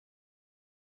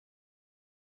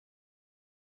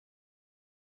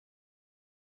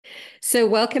So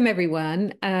welcome,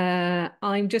 everyone.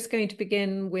 I'm just going to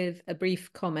begin with a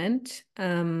brief comment.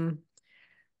 My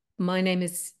name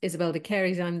is Isabel de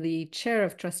Carries. I'm the Chair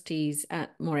of Trustees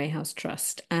at Moray House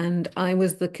Trust, and I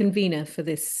was the convener for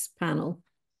this panel.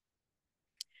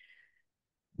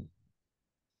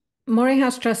 Moray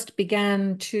House Trust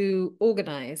began to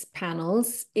organize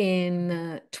panels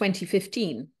in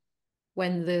 2015,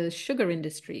 when the sugar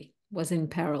industry was in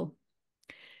peril.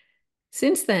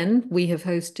 Since then, we have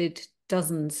hosted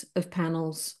dozens of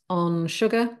panels on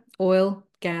sugar, oil,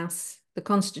 gas, the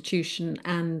Constitution,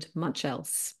 and much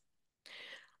else.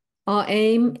 Our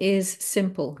aim is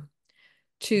simple: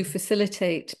 to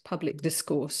facilitate public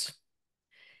discourse.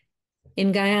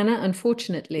 In Guyana,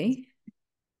 unfortunately,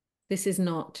 this is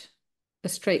not a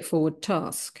straightforward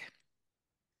task.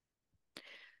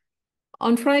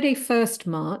 On Friday, 1st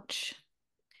March,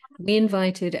 we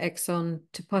invited Exxon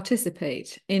to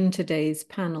participate in today's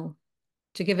panel,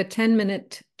 to give a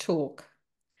 10-minute talk,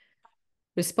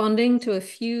 responding to a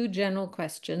few general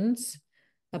questions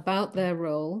about their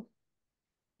role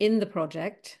in the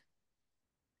project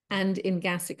and in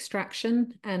gas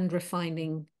extraction and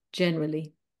refining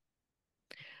generally.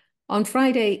 On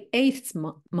Friday,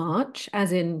 8th March,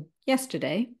 as in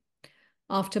yesterday,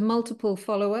 after multiple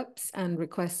follow-ups and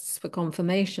requests for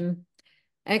confirmation,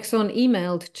 Exxon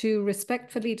emailed to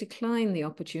respectfully decline the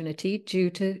opportunity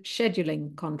due to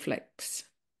scheduling conflicts.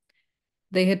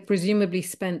 They had presumably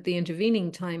spent the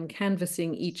intervening time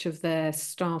canvassing each of their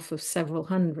staff of several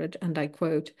hundred, and I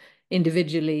quote,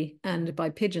 individually and by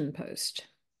pigeon post.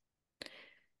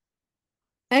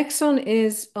 Exxon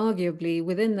is arguably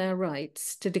within their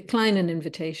rights to decline an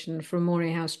invitation from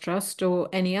Moray House Trust or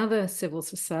any other civil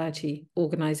society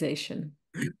organization.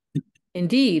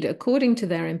 Indeed, according to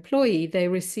their employee, they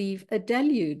receive a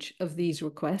deluge of these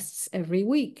requests every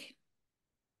week.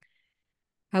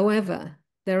 However,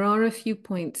 there are a few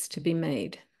points to be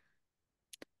made.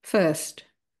 First,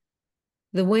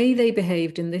 the way they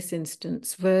behaved in this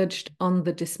instance verged on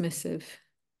the dismissive.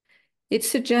 It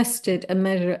suggested a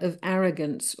measure of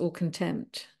arrogance or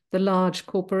contempt, the large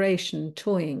corporation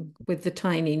toying with the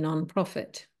tiny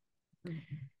non-profit.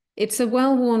 It's a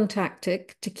well-worn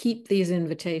tactic to keep these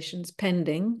invitations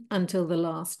pending until the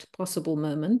last possible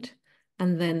moment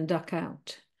and then duck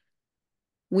out.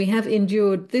 We have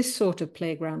endured this sort of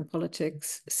playground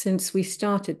politics since we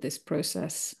started this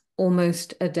process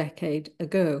almost a decade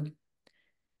ago.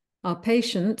 Our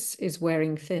patience is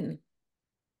wearing thin.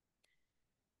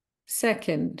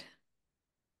 Second,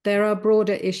 there are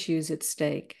broader issues at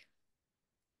stake.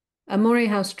 A Moray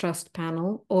House Trust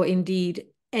panel, or indeed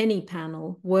any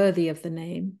panel worthy of the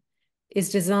name, is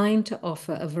designed to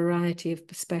offer a variety of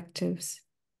perspectives.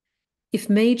 If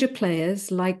major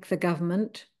players like the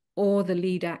government or the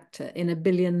lead actor in a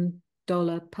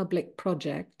billion-dollar public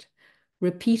project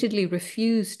repeatedly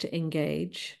refuse to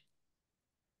engage,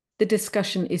 the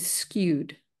discussion is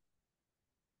skewed.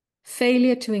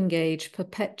 Failure to engage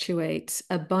perpetuates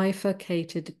a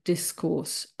bifurcated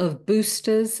discourse of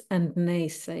boosters and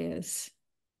naysayers.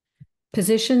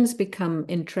 Positions become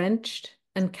entrenched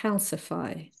and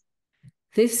calcify.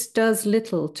 This does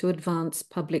little to advance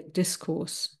public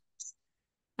discourse.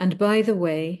 And by the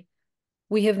way,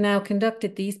 we have now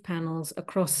conducted these panels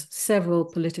across several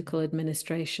political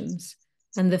administrations,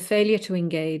 and the failure to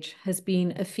engage has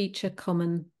been a feature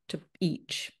common to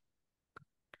each.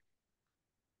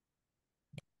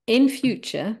 In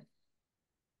future,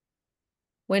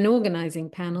 when organizing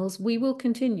panels, we will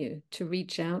continue to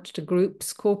reach out to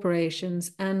groups,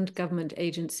 corporations, and government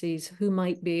agencies who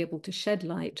might be able to shed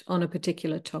light on a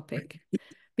particular topic,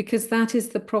 because that is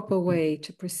the proper way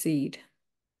to proceed.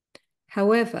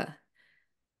 However,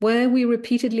 where we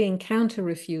repeatedly encounter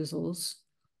refusals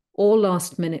or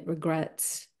last-minute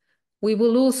regrets, we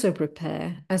will also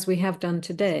prepare, as we have done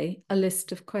today, a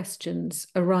list of questions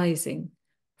arising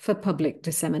for public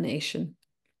dissemination.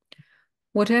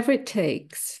 Whatever it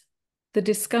takes, the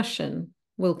discussion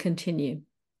will continue.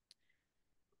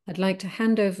 I'd like to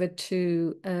hand over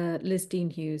to Liz Dean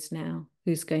Hughes now,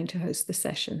 who's going to host the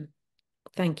session.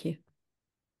 Thank you.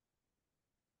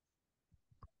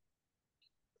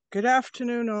 Good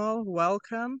afternoon, all.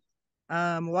 Welcome.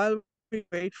 While we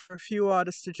wait for a few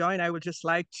others to join, I would just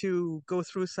like to go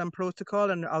through some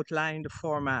protocol and outline the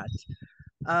format.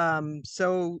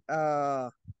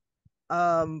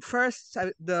 First,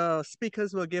 the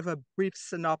speakers will give a brief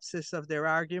synopsis of their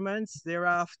arguments.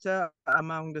 Thereafter,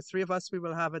 among the three of us, we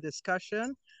will have a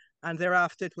discussion, and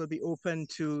thereafter it will be open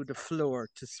to the floor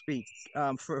to speak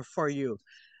for you.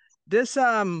 This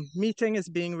meeting is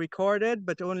being recorded,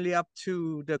 but only up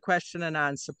to the question and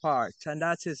answer part, and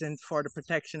that is for the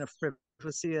protection of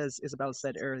privacy, as Isabel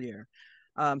said earlier.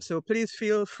 So please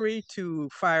feel free to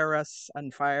fire us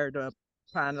and fire the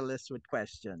panelists with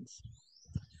questions.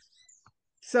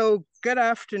 So good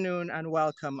afternoon and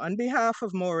welcome. On behalf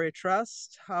of Moray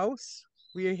Trust House,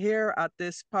 we are here at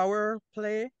this power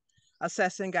play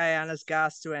assessing Guyana's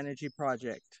gas to energy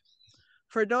project.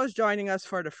 For those joining us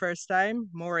for the first time,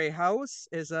 Moray House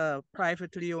is a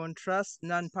privately owned trust,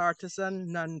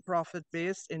 non-partisan, non-profit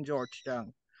based in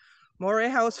Georgetown. Moray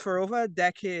House for over a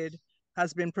decade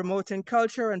has been promoting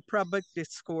culture and public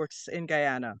discourse in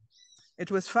Guyana.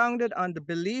 It was founded on the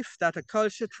belief that a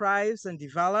culture thrives and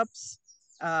develops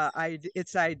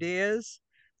its ideas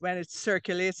when it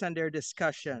circulates and their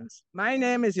discussions. My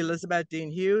name is Elizabeth Dean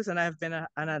Hughes, and I've been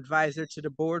an advisor to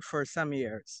the board for some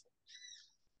years.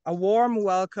 A warm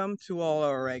welcome to all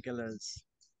our regulars.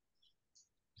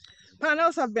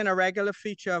 Panels have been a regular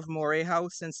feature of Moray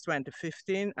House since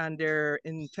 2015, and they're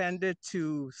intended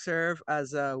to serve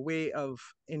as a way of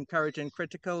encouraging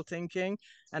critical thinking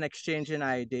and exchanging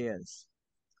ideas.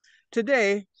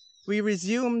 Today, we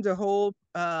resume the whole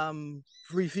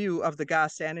review of the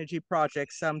gas energy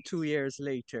project some 2 years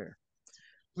later.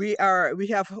 We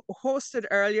have hosted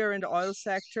earlier in the oil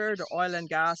sector, the oil and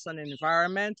gas and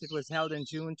environment. It was held in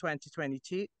June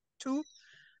 2022,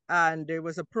 and there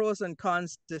was a pros and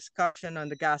cons discussion on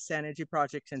the gas energy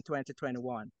project in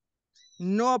 2021.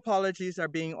 No apologies are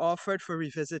being offered for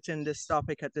revisiting this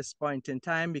topic at this point in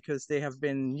time because there have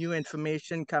been new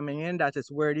information coming in that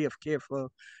is worthy of careful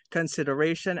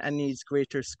consideration and needs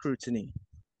greater scrutiny.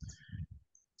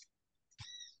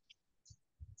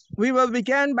 We will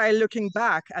begin by looking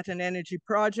back at an energy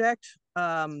project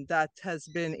that has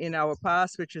been in our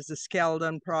past, which is the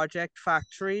Skeldon project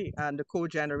factory and the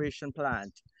co-generation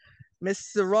plant.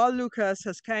 Mr. Rawle Lucas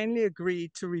has kindly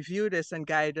agreed to review this and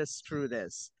guide us through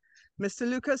this. Mr.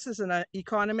 Lucas is an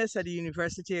economist at the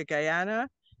University of Guyana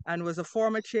and was a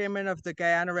former chairman of the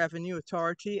Guyana Revenue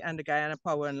Authority and the Guyana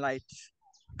Power and Light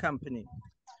Company.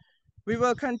 We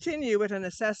will continue with an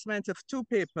assessment of two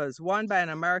papers, one by an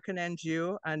American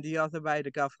NGO and the other by the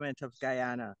government of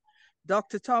Guyana.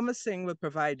 Dr. Thomas Singh will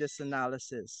provide this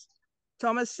analysis.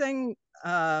 Thomas Singh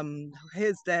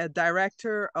is the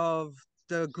director of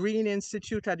the Green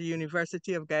Institute at the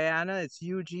University of Guyana. It's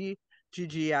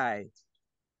UGGI.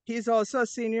 He's also a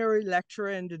senior lecturer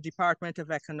in the Department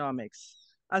of Economics.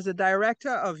 As a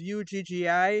director of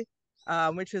UGGI,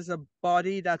 which is a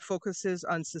body that focuses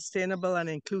on sustainable and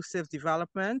inclusive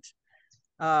development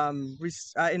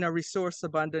in a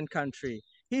resource-abundant country.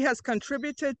 He has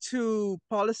contributed to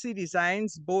policy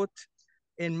designs both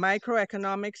in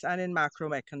microeconomics and in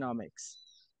macroeconomics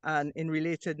and in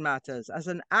related matters. As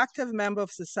an active member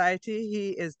of society, he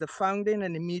is the founding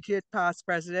and immediate past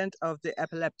president of the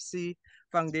Epilepsy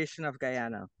Foundation of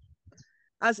Guyana.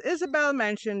 As Isabel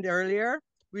mentioned earlier,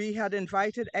 we had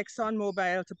invited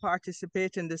ExxonMobil to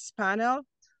participate in this panel.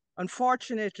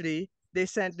 Unfortunately, they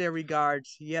sent their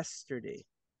regards yesterday.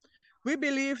 We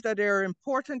believe that there are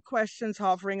important questions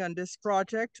hovering on this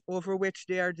project over which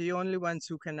they are the only ones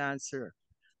who can answer.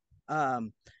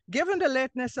 Given the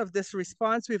lateness of this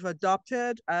response, we've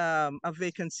adopted a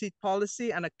vacant seat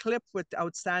policy, and a clip with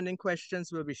outstanding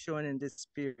questions will be shown in this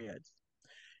period.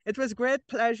 It was great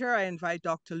pleasure. I invite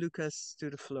Dr. Lucas to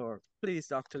the floor. Please,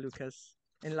 Dr. Lucas,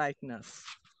 enlighten us.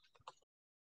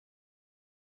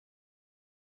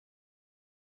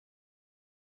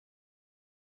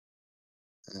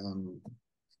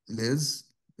 Liz,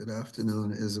 good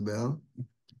afternoon, Isabel.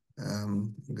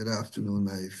 Good afternoon,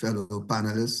 my fellow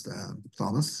panelist,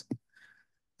 Thomas.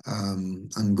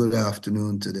 And good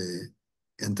afternoon to the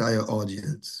entire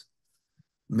audience,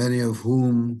 many of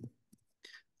whom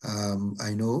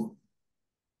I know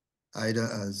either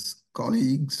as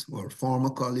colleagues or former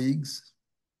colleagues,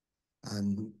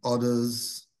 and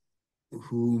others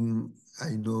whom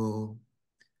I know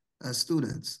as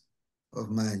students of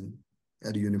mine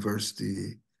at the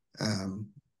University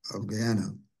of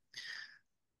Guyana.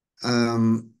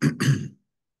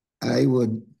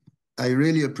 I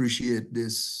really appreciate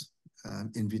this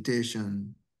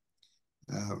invitation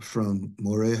from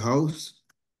Moray House,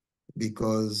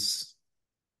 because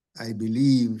I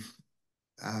believe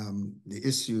the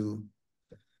issue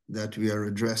that we are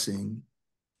addressing,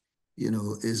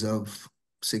 is of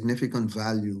significant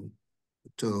value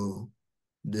to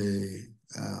the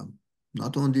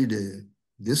not only the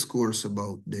discourse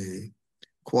about the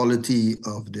quality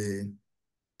of the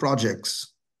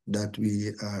projects that we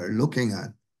are looking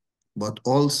at, but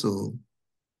also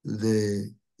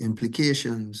the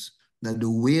implications that the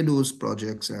way those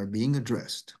projects are being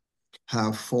addressed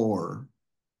have for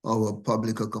our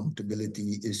public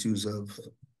accountability issues of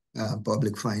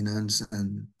public finance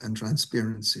and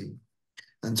transparency.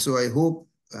 And so I hope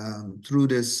through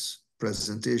this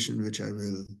presentation, which I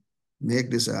will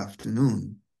make this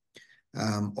afternoon,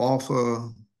 offer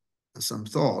some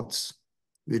thoughts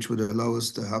which would allow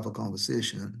us to have a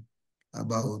conversation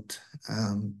about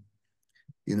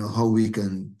how we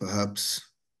can perhaps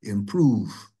improve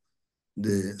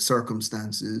the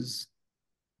circumstances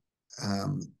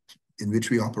in which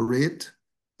we operate,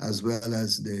 as well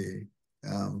as the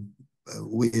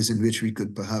ways in which we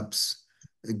could perhaps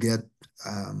get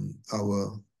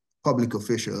our public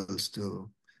officials to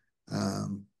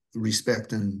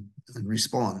respect and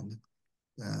respond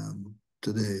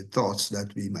to the thoughts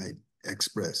that we might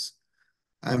express.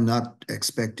 I'm not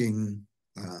expecting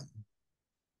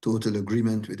total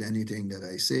agreement with anything that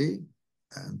I say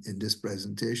in this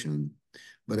presentation,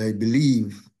 but I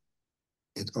believe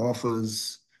it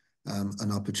offers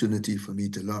an opportunity for me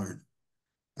to learn,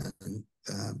 and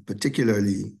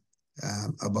particularly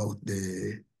about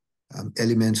the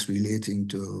elements relating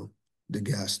to the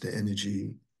gas to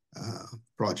energy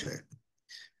project,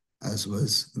 as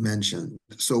was mentioned.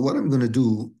 So what I'm going to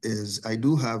do is I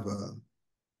do have a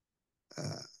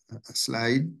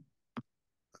slide, a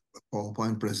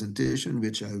PowerPoint presentation,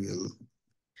 which I will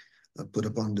put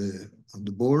up on the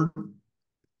board,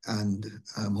 and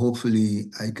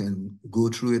hopefully I can go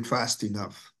through it fast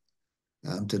enough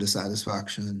to the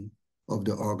satisfaction of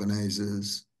the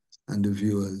organizers and the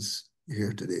viewers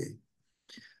here today.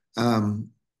 I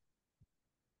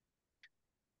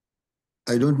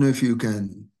don't know if you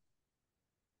can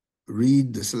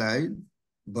read the slide,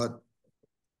 but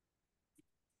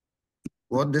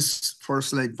what this first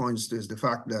slide points to is the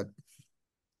fact that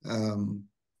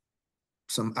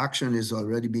some action is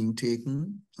already being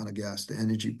taken on a gas to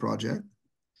energy project,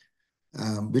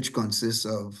 which consists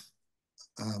of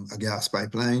a gas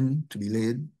pipeline to be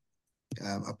laid,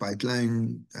 a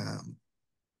pipeline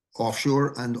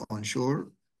offshore and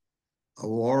onshore, a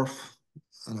wharf,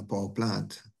 and a power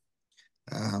plant.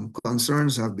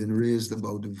 Concerns have been raised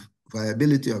about the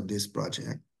viability of this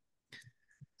project,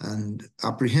 and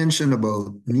apprehension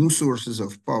about new sources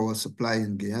of power supply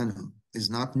in Guyana is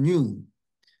not new,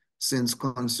 since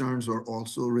concerns were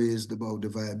also raised about the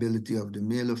viability of the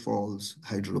Mela Falls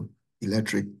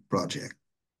hydroelectric project.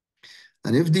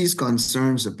 And if these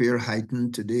concerns appear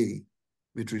heightened today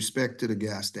with respect to the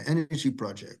gas to energy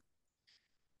project,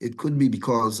 it could be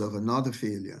because of another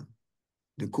failure,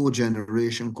 the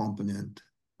cogeneration component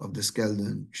of the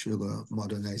Skeldon Sugar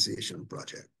Modernization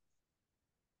Project.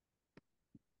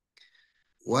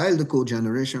 While the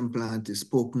cogeneration plant is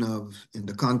spoken of in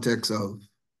the context of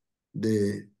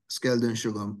the Skeldon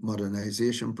Sugar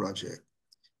Modernization Project,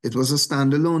 it was a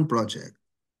standalone project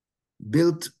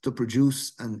built to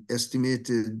produce an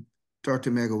estimated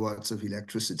 30 megawatts of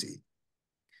electricity.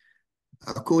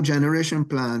 A cogeneration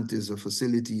plant is a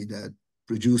facility that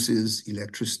produces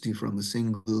electricity from a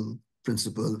single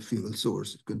principal fuel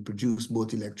source. It can produce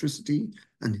both electricity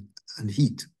and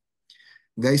heat.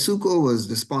 Guyana was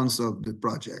the sponsor of the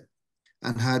project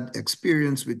and had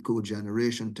experience with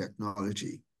cogeneration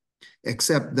technology,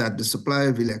 except that the supply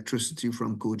of electricity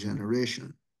from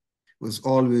cogeneration was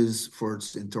always for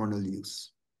its internal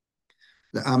use.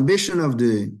 The ambition of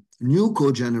the new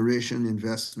cogeneration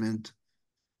investment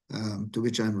to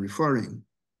which I'm referring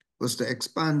was to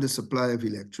expand the supply of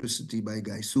electricity by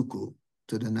Guyana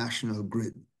to the national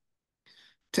grid.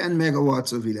 10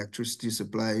 megawatts of electricity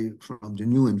supply from the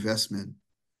new investment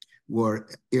were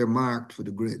earmarked for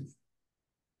the grid.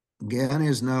 Guyana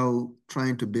is now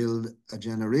trying to build a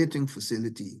generating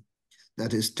facility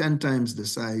that is 10 times the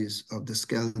size of the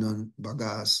Skeldon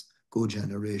Bagasse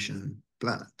cogeneration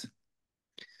plant.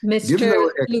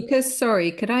 Mr. Lucas,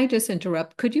 sorry, could I just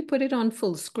interrupt? Could you put it on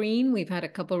full screen? We've had a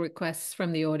couple of requests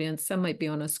from the audience. Some might be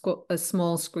on a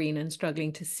small screen and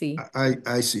struggling to see.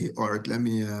 I see. All right, let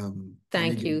me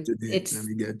Thank you. Let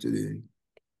me get to the.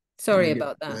 Sorry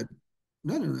about that.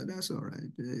 No, that's all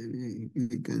right.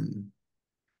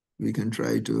 We can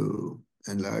try to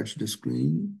enlarge the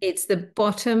screen. It's the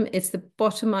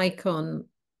bottom icon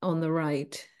on the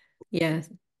right. Yeah.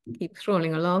 Keep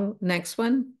scrolling along. Next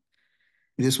one.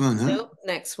 This one, huh? No,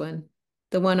 next one.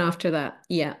 The one after that.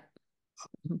 Yeah.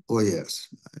 Oh, yes.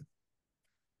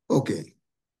 Okay.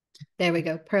 There we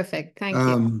go. Perfect. Thank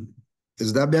you.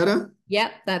 Is that better? Yeah,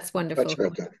 that's wonderful. Much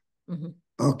better.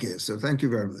 Okay, so thank you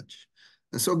very much.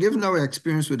 And so given our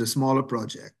experience with a smaller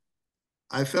project,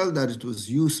 I felt that it was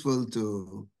useful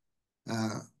to,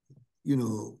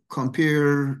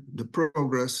 compare the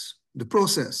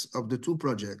process of the two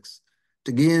projects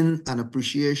to gain an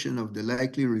appreciation of the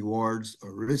likely rewards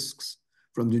or risks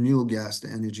from the new gas to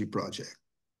energy project.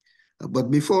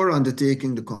 But before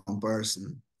undertaking the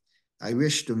comparison, I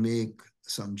wish to make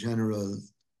some general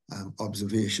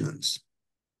observations.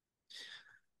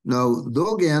 Now,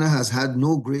 though Guyana has had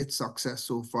no great success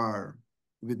so far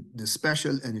with the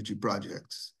special energy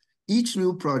projects, each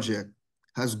new project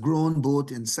has grown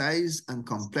both in size and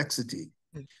complexity,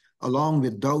 along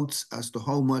with doubts as to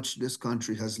how much this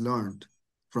country has learned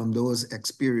from those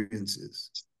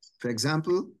experiences. For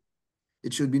example,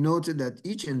 it should be noted that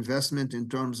each investment in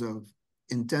terms of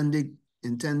intended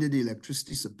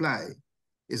electricity supply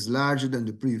is larger than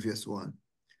the previous one.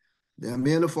 The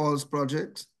Amela Falls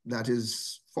project, that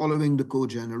is following the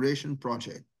cogeneration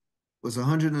project, was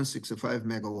 165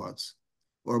 megawatts,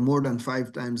 or more than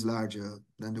 5 times larger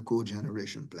than the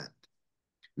cogeneration plant.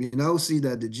 We now see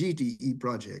that the GTE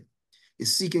project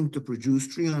is seeking to produce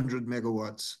 300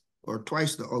 megawatts, or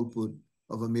twice the output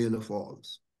of Amela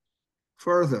Falls.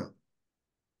 Further,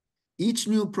 each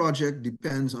new project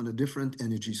depends on a different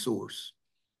energy source.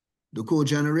 The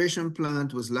cogeneration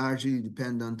plant was largely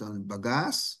dependent on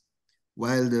bagasse,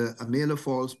 while the Amela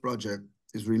Falls project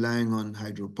is relying on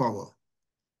hydropower.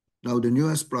 Now the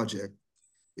newest project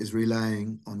is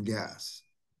relying on gas.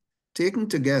 Taken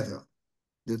together,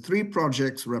 the 3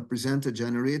 projects represent a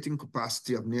generating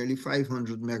capacity of nearly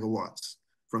 500 megawatts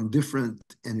from different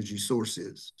energy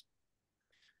sources.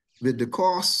 With the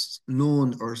costs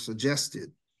known or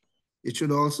suggested, it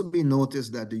should also be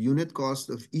noticed that the unit cost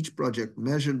of each project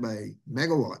measured by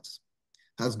megawatts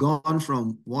has gone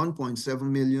from 1.7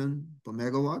 million per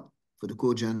megawatt for the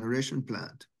cogeneration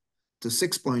plant to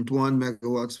 6.1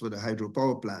 megawatts for the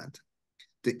hydropower plant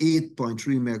to 8.3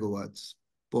 megawatts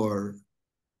for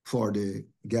the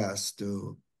gas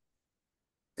to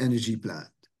energy plant.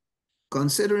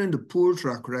 Considering the poor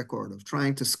track record of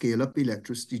trying to scale up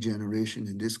electricity generation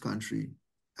in this country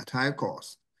at high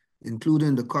cost,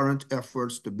 including the current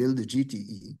efforts to build the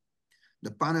GTE,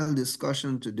 the panel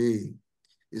discussion today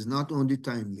is not only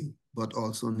timely, but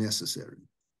also necessary.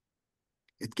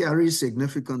 It carries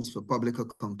significance for public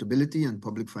accountability and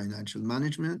public financial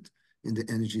management in the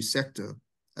energy sector,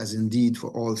 as indeed for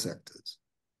all sectors.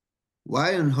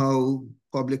 Why and how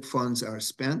public funds are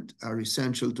spent are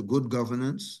essential to good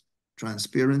governance,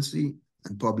 transparency,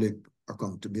 and public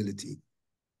accountability.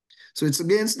 So it's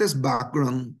against this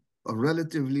background of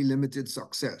relatively limited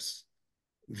success,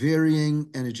 varying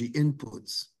energy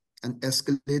inputs, and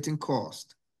escalating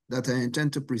cost that I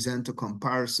intend to present a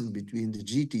comparison between the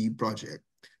GTE project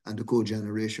and the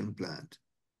cogeneration plant.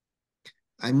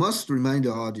 I must remind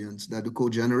the audience that the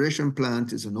cogeneration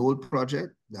plant is an old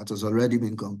project that has already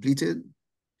been completed,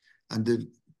 and the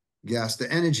gas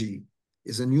to energy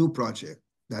is a new project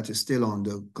that is still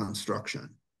under construction.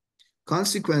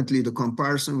 Consequently, the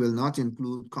comparison will not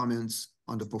include comments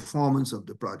on the performance of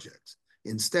the projects.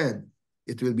 Instead,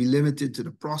 it will be limited to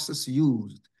the process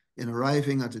used in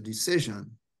arriving at a decision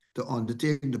to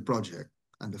undertake the project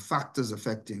and the factors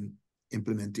affecting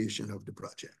implementation of the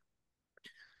project.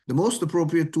 The most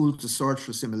appropriate tool to search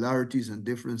for similarities and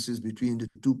differences between the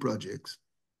 2 projects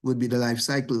would be the life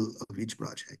cycle of each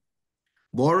project.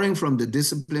 Borrowing from the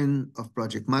discipline of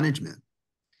project management,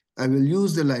 I will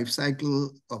use the life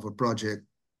cycle of a project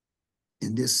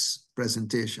in this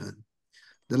presentation.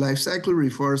 The life cycle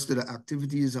refers to the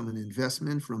activities of an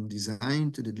investment from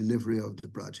design to the delivery of the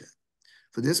project.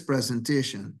 For this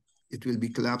presentation, it will be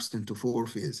collapsed into 4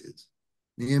 phases,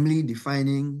 namely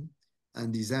defining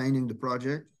and designing the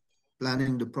project,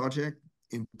 planning the project,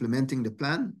 implementing the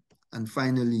plan, and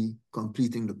finally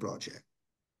completing the project.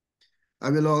 I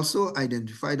will also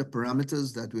identify the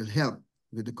parameters that will help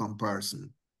with the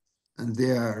comparison, and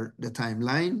they are the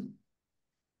timeline,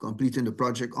 completing the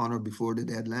project on or before the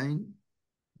deadline,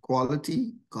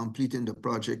 quality, completing the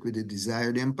project with the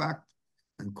desired impact,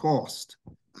 and cost,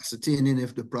 ascertaining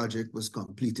if the project was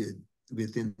completed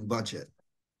within budget.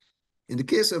 In the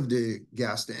case of the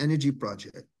gas to energy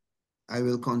project, I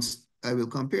will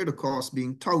compare the cost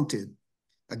being touted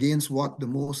against what the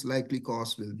most likely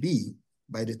cost will be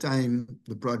by the time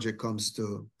the project comes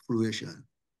to fruition.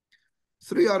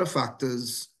 3 other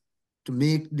factors to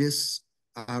make this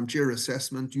armchair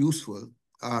assessment useful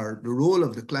are the role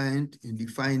of the client in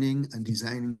defining and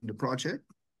designing the project,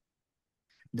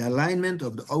 the alignment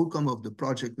of the outcome of the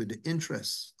project with the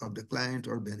interests of the client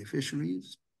or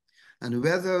beneficiaries, and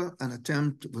whether an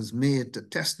attempt was made to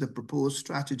test the proposed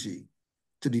strategy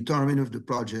to determine if the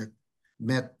project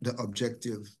met the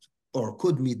objectives or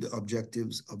could meet the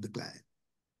objectives of the client.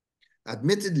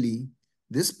 Admittedly,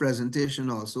 this presentation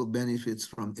also benefits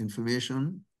from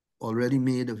information already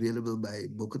made available by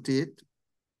Bocotate,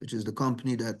 which is the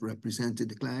company that represented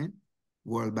the client,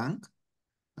 World Bank,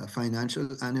 financial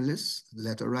analysts,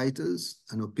 letter writers,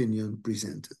 and opinion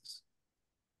presenters.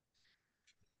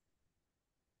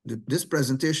 This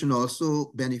presentation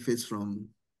also benefits from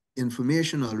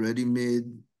information already made.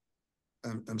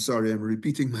 I'm sorry, I'm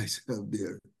repeating myself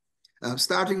there.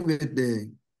 Starting with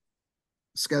the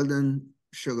Skeldon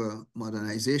Sugar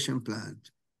Modernization Plant,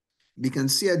 we can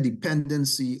see a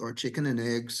dependency or chicken and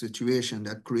egg situation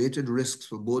that created risks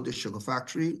for both the sugar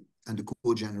factory and the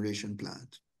co-generation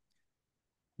plant.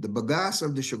 The bagasse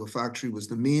of the sugar factory was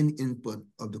the main input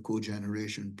of the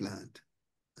co-generation plant,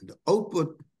 and the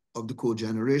output of the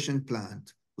co-generation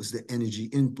plant was the energy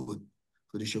input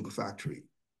for the sugar factory.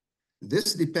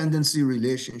 This dependency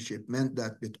relationship meant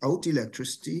that without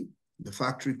electricity, the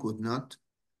factory could not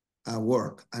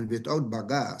work, and without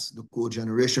bagasse, the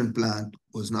co-generation plant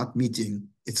was not meeting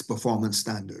its performance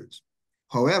standards.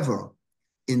 However,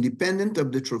 independent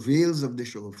of the travails of the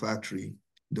sugar factory,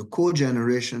 the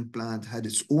co-generation plant had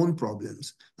its own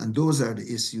problems, and those are the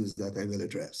issues that I will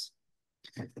address.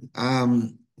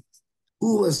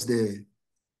 Who was the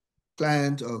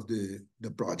client of the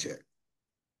project?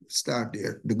 Start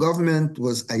there. The government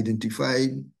was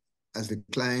identified as the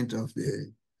client of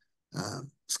the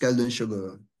Skeldon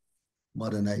Sugar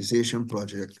Modernization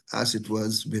Project, as it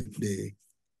was with the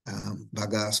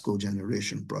bagasse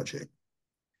co-generation project.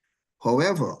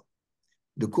 However,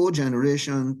 the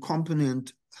co-generation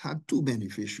component had two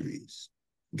beneficiaries,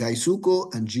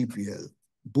 Gaisuco and GPL,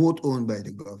 both owned by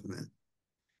the government.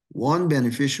 One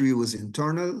beneficiary was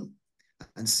internal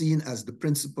and seen as the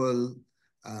principal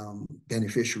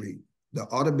beneficiary. The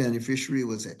other beneficiary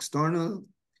was external,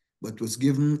 but was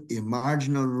given a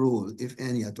marginal role, if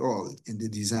any at all, in the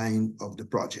design of the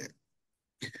project.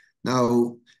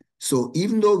 Now, so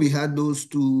even though we had those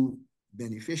two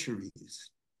beneficiaries,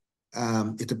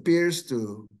 it appears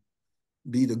to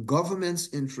be the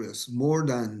government's interest more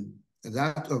than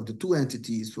that of the two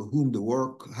entities for whom the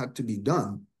work had to be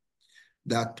done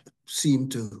that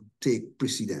seemed to take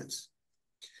precedence.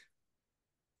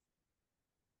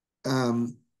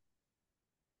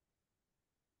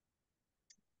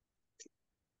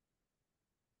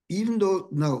 Even though,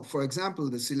 now, for example,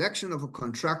 the selection of a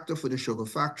contractor for the sugar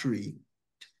factory,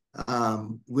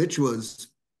 which was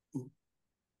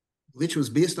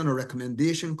based on a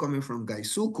recommendation coming from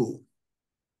Gaisuco,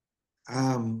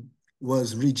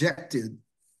 was rejected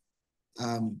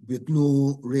with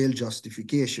no real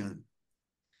justification.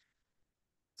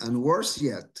 And worse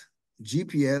yet,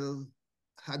 GPL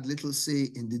had little say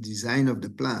in the design of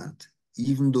the plant,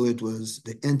 even though it was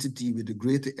the entity with the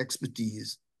greater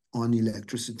expertise on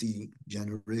electricity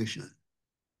generation.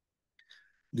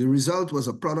 The result was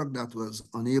a product that was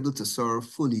unable to serve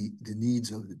fully the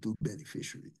needs of the two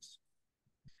beneficiaries.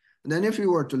 And then if we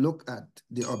were to look at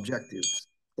the objectives,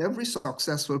 every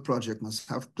successful project must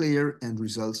have clear end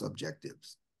results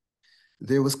objectives.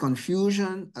 There was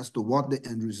confusion as to what the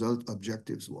end result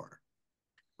objectives were.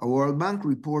 A World Bank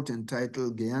report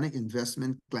entitled Guyana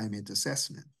Investment Climate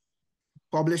Assessment,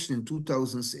 published in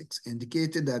 2006,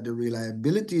 indicated that the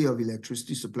reliability of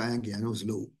electricity supply in Guyana was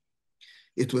low.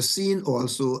 It was seen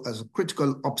also as a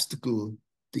critical obstacle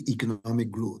to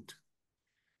economic growth.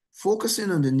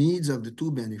 Focusing on the needs of the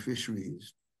two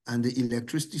beneficiaries and the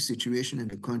electricity situation in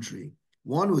the country,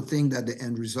 one would think that the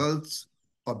end results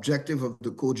objective of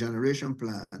the co-generation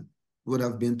plan would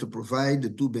have been to provide the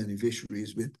two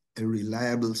beneficiaries with a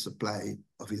reliable supply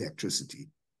of electricity.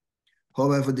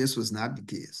 However, this was not the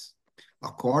case.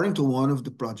 According to one of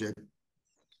the project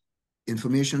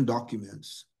information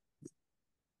documents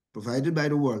provided by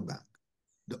the World Bank,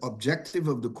 the objective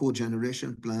of the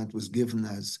co-generation plant was given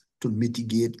as to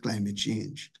mitigate climate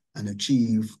change and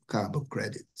achieve carbon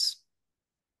credits.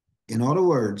 In other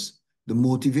words, the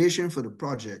motivation for the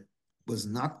project was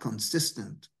not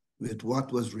consistent with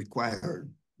what was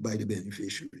required by the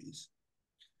beneficiaries.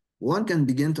 One can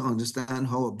begin to understand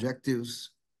how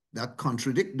objectives that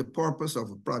contradict the purpose of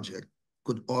a project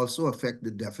could also affect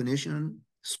the definition,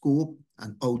 scope,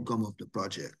 and outcome of the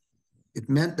project. It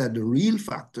meant that the real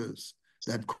factors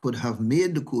that could have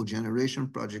made the co-generation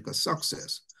project a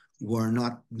success were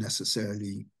not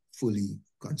necessarily fully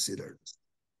considered.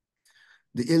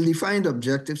 The ill-defined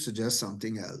objective suggests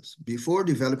something else. Before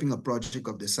developing a project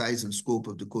of the size and scope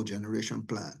of the co-generation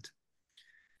plant,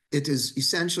 it is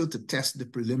essential to test the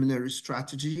preliminary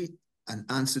strategy and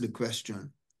answer the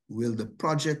question, will the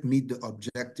project meet the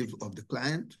objective of the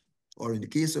client, or in the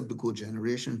case of the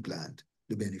co-generation plant,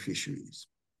 the beneficiaries?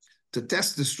 To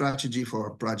test the strategy for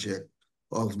a project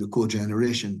of the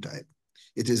co-generation type,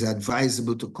 it is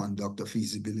advisable to conduct a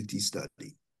feasibility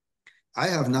study. I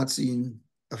have not seen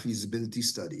a feasibility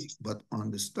study, but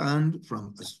understand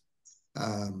from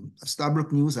a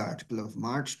Stabroek News article of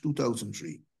March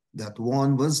 2003 that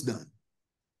one was done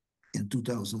in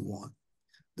 2001.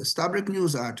 The Stabroek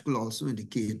News article also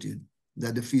indicated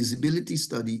that the feasibility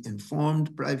study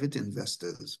informed private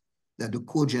investors that the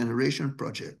cogeneration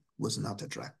project was not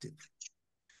attractive.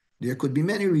 There could be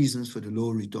many reasons for the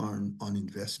low return on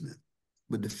investment,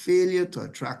 but the failure to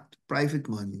attract private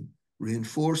money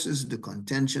reinforces the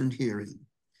contention herein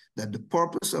that the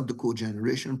purpose of the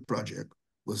cogeneration project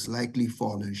was likely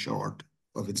falling short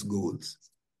of its goals.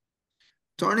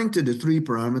 Turning to the three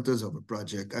parameters of a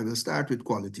project, I will start with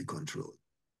quality control.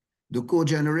 The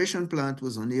cogeneration plant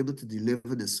was unable to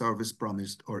deliver the service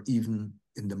promised or even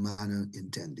in the manner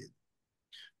intended.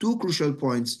 Two crucial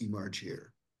points emerge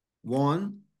here.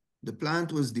 One, the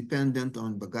plant was dependent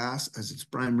on bagasse as its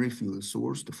primary fuel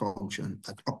source to function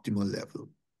at optimal level.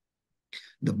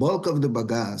 The bulk of the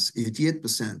bagasse,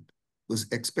 88%, was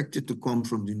expected to come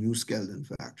from the new Skeldon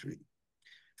factory.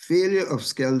 Failure of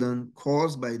Skeldon,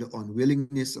 caused by the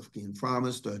unwillingness of cane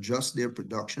farmers to adjust their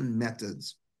production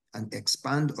methods and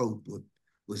expand output,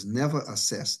 was never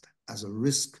assessed as a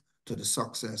risk to the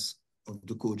success of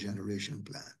the cogeneration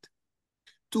plant.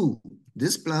 Two,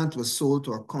 this plant was sold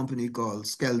to a company called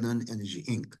Skeldon Energy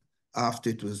Inc. after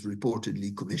it was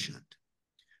reportedly commissioned.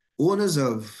 Owners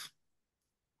of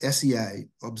SEI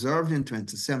observed in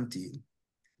 2017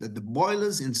 that the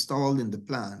boilers installed in the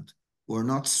plant were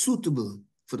not suitable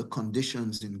for the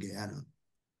conditions in Guyana,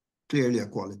 clearly a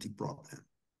quality problem.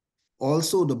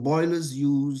 Also, the boilers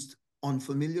used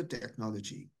unfamiliar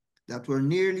technology that were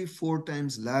nearly 4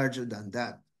 times larger than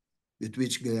that with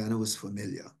which Guyana was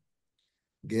familiar.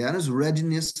 Guyana's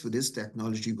readiness for this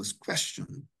technology was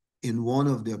questioned in one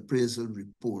of the appraisal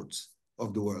reports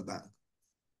of the World Bank.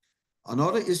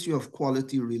 Another issue of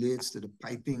quality relates to the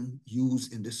piping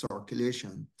used in the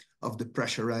circulation of the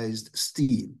pressurized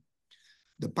steam.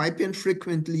 The piping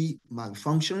frequently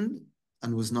malfunctioned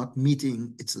and was not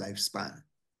meeting its lifespan.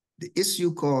 The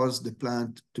issue caused the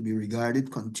plant to be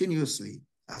regarded continuously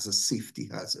as a safety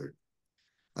hazard.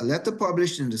 A letter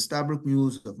published in the Stabroek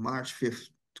News of March 5,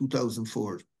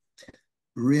 2004,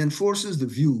 reinforces the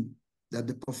view that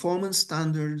the performance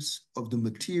standards of the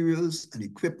materials and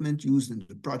equipment used in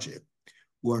the project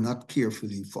were not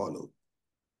carefully followed.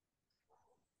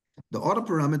 The other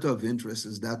parameter of interest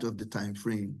is that of the time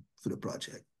frame for the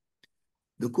project.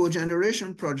 The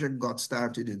cogeneration project got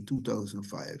started in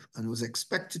 2005 and was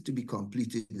expected to be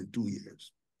completed in 2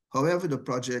 years. However, the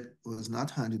project was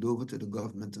not handed over to the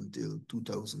government until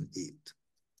 2008.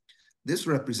 This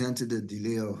represented a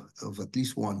delay of at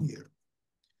least 1 year.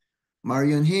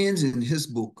 Marion Haynes, in his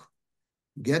book,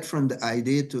 Get from the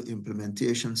Idea to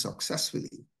Implementation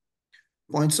Successfully,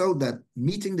 points out that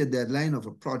meeting the deadline of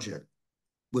a project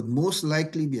would most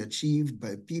likely be achieved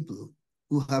by people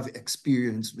who have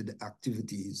experience with the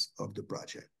activities of the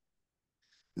project.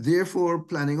 Therefore,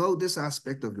 planning out this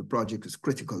aspect of the project is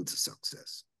critical to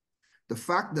success. The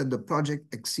fact that the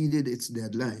project exceeded its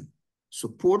deadline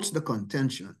supports the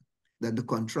contention that the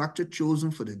contractor chosen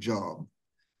for the job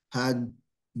had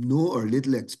no or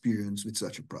little experience with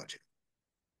such a project.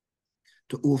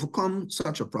 To overcome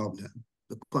such a problem,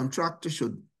 the contractor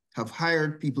should have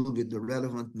hired people with the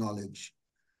relevant knowledge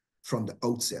from the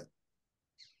outset.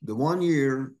 The 1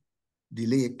 year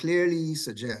delay clearly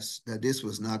suggests that this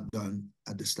was not done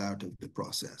at the start of the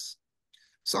process.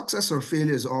 Success or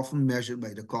failure is often measured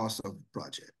by the cost of the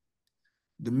project.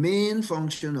 The main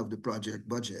function of the project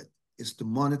budget is to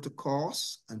monitor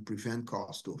costs and prevent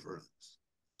cost overruns.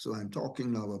 So I'm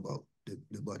talking now about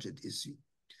the budget issue.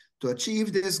 To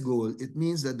achieve this goal, it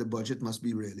means that the budget must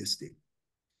be realistic.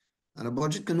 And a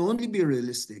budget can only be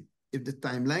realistic if the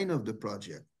timeline of the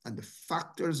project and the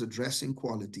factors addressing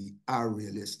quality are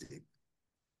realistic.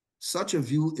 Such a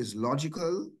view is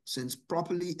logical since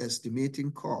properly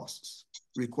estimating costs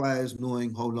requires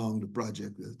knowing how long the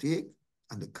project will take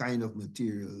and the kind of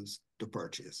materials to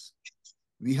purchase.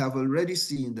 We have already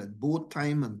seen that both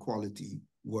time and quality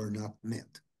were not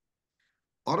met.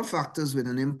 Other factors with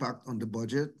an impact on the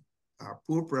budget are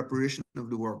poor preparation of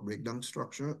the work breakdown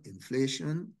structure,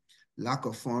 inflation, lack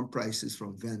of firm prices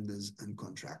from vendors and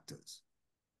contractors.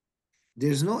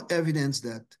 There's no evidence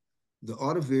that the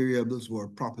other variables were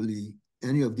properly,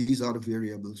 any of these other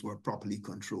variables were properly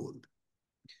controlled.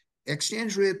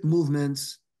 Exchange rate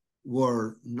movements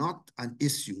were not an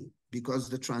issue because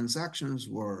the transactions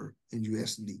were in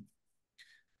USD.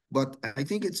 But I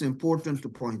think it's important to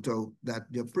point out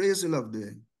that the appraisal of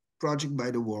the project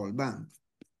by the World Bank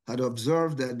had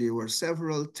observed that there were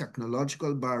several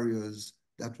technological barriers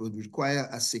that would require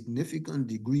a significant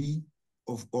degree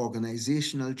of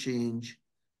organizational change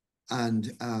and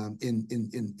in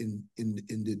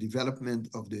the development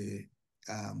of the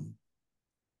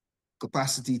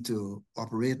capacity to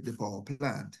operate the power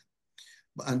plant.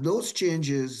 And those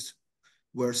changes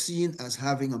were seen as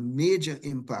having a major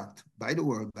impact by the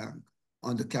World Bank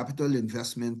on the capital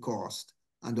investment cost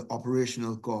and the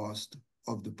operational cost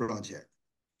of the project.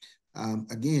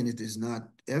 Again, it is not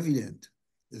evident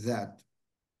that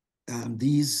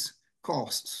these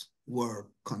costs were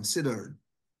considered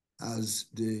as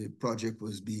the project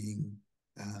was being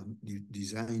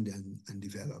designed and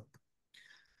developed.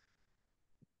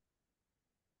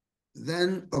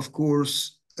 Then, of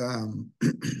course,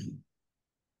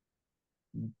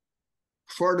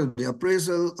 further, the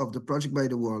appraisal of the project by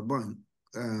the World Bank.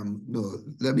 No,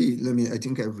 let me, I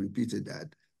think I've repeated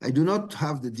that. I do not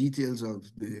have the details of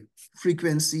the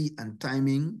frequency and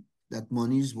timing that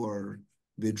monies were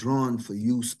withdrawn for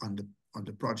use on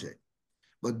the project.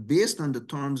 But based on the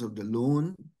terms of the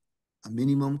loan, a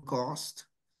minimum cost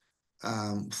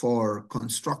for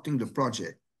constructing the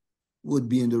project would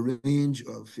be in the range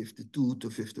of $52 to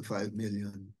 $55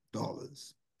 million.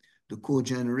 The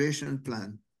cogeneration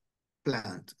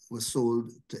plant was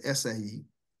sold to SIE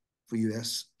for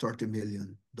US $30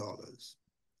 million.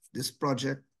 This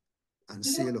project and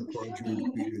sale occurred during the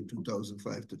period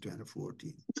 2005 to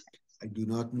 2014. I do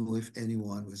not know if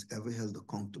anyone was ever held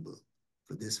accountable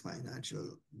for this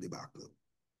financial debacle.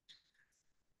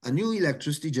 A new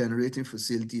electricity generating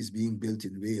facility is being built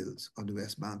in Wales on the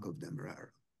west bank of Demerara.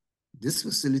 This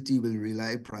facility will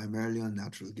rely primarily on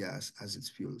natural gas as its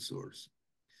fuel source.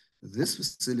 This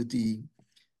facility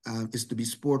is to be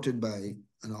supported by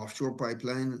an offshore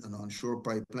pipeline, an onshore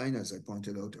pipeline, as I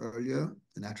pointed out earlier,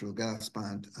 a natural gas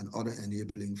plant, and other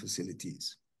enabling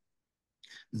facilities.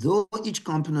 Though each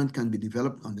component can be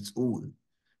developed on its own,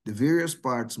 the various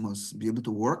parts must be able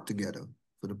to work together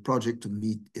for the project to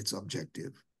meet its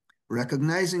objective.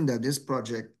 Recognizing that this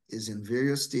project is in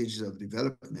various stages of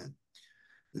development,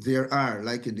 there are,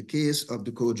 like in the case of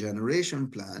the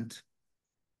cogeneration plant,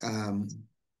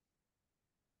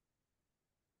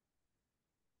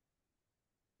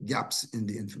 gaps in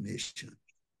the information.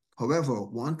 However,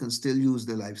 one can still use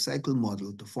the life cycle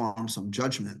model to form some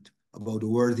judgment about the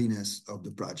worthiness of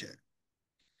the project.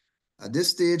 At this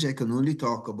stage, I can only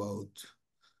talk about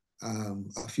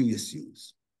a few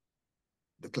issues: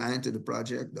 the client of the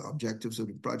project, the objectives of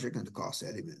the project, and the cost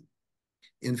element.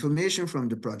 Information from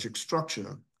the project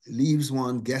structure leaves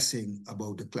one guessing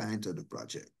about the client of the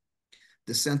project.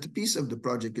 The centerpiece of the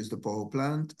project is the power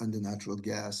plant and the natural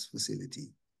gas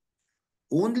facility.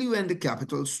 Only when the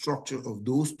capital structure of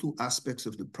those two aspects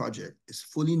of the project is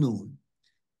fully known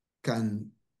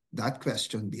can that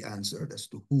question be answered as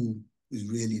to who is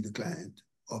really the client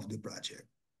of the project.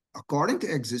 According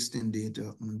to existing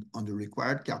data on the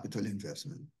required capital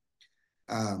investment,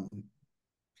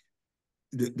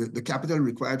 the capital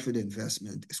required for the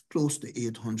investment is close to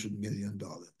 $800 million.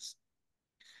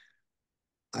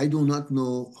 I do not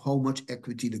know how much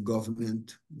equity the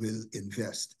government will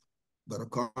invest, but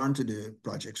according to the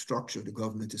project structure, the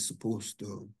government is supposed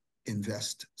to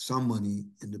invest some money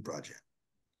in the project.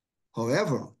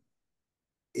 However,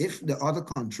 if the other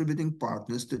contributing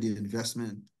partners to the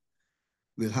investment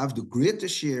will have the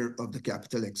greatest share of the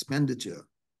capital expenditure,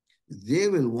 they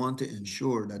will want to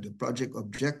ensure that the project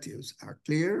objectives are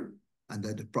clear and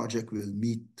that the project will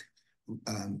meet,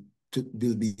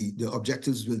 the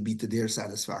objectives will be to their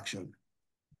satisfaction.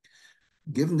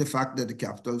 Given the fact that the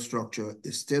capital structure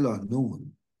is still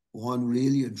unknown, one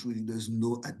really and truly doesn't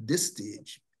know at this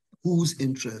stage whose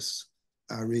interests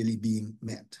are really being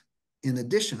met. In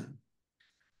addition,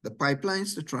 the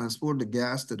pipelines to transport the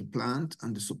gas to the plant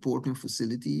and the supporting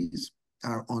facilities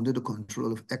are under the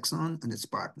control of Exxon and its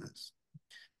partners.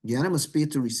 Guyana must pay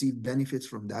to receive benefits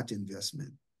from that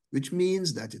investment, which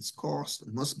means that its cost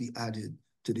must be added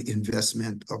to the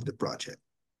investment of the project.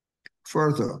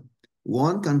 Further,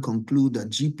 one can conclude that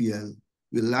GPL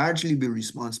will largely be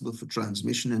responsible for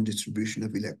transmission and distribution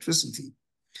of electricity,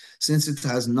 since it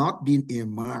has not been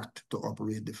earmarked to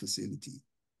operate the facility.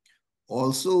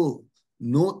 Also,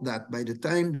 note that by the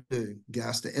time the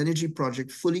gas-to-energy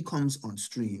project fully comes on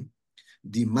stream,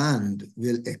 demand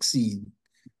will exceed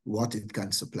what it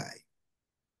can supply.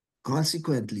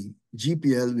 Consequently,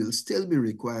 GPL will still be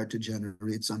required to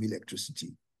generate some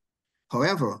electricity.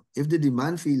 However, if the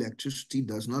demand for electricity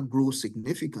does not grow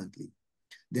significantly,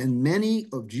 then many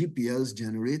of GPL's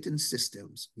generating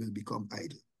systems will become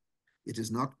idle. It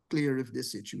is not clear if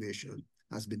this situation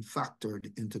has been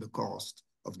factored into the cost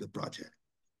of the project.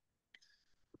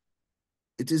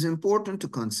 It is important to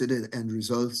consider the end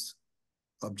results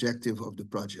objective of the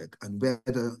project and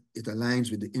whether it aligns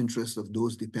with the interests of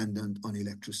those dependent on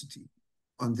electricity.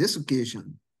 On this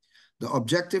occasion, the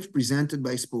objective presented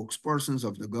by spokespersons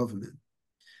of the government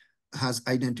has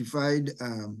been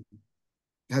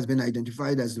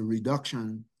identified as the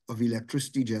reduction of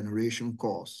electricity generation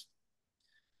costs.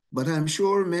 But I'm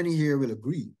sure many here will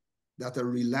agree that a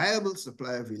reliable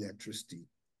supply of electricity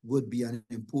would be an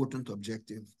important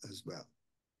objective as well.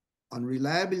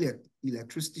 Unreliable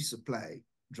electricity supply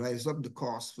drives up the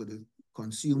cost for the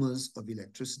consumers of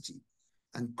electricity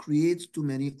and creates too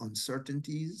many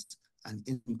uncertainties and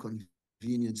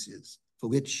inconveniences for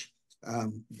which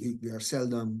we are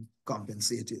seldom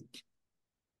compensated.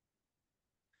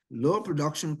 Low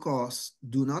production costs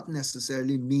do not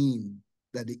necessarily mean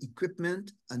that the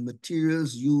equipment and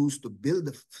materials used to build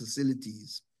the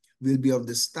facilities will be of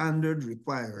the standard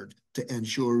required to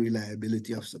ensure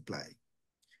reliability of supply.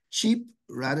 Cheap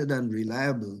rather than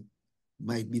reliable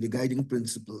might be the guiding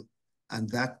principle, and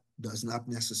that does not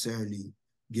necessarily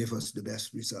give us the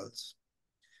best results.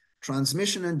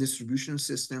 Transmission and distribution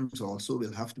systems also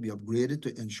will have to be upgraded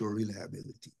to ensure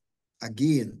reliability.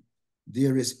 Again,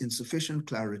 there is insufficient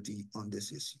clarity on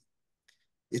this issue.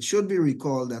 It should be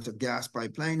recalled that a gas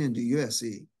pipeline in the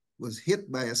USA was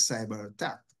hit by a cyber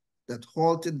attack that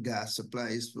halted gas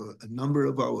supplies for a number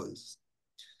of hours.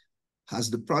 Has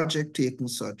the project taken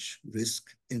such risk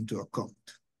into account?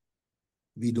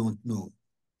 We don't know.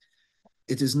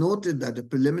 It is noted that the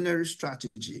preliminary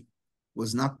strategy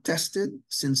was not tested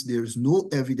since there is no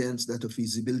evidence that a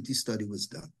feasibility study was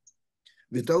done.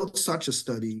 Without such a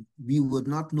study, we would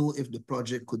not know if the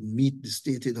project could meet the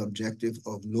stated objective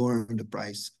of lowering the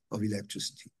price of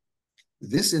electricity.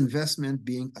 This investment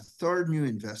being a third new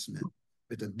investment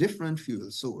with a different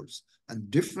fuel source and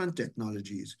different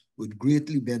technologies would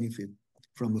greatly benefit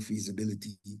from a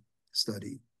feasibility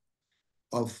study.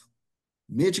 Of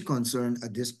major concern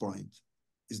at this point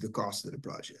is the cost of the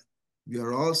project. We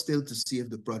are all still to see if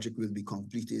the project will be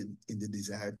completed in the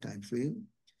desired timeframe.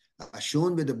 As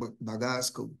shown with the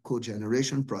Bagasse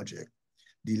Co-generation project,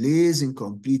 delays in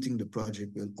completing the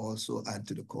project will also add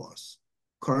to the cost.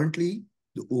 Currently,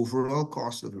 the overall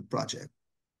cost of the project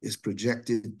is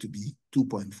projected to be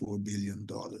 $2.4 billion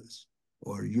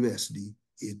or USD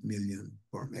 8 million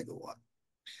per megawatt.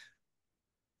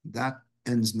 That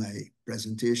ends my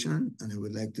presentation, and I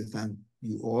would like to thank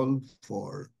you all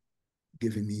for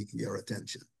giving me your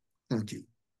attention. Thank you.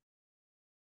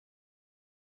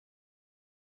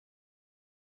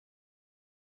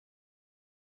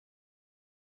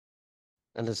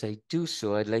 And as I do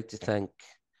so, I'd like to thank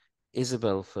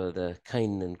Isabel for the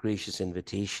kind and gracious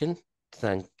invitation.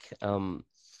 Thank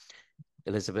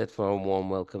Elizabeth for a warm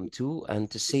welcome too,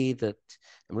 and to say that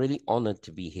I'm really honored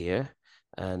to be here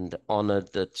and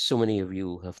honored that so many of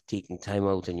you have taken time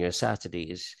out on your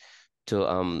Saturdays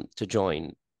to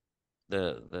join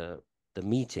the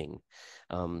meeting.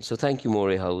 So thank you,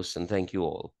 Moray House, and thank you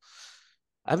all.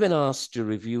 I've been asked to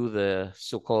review the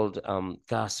so-called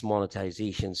gas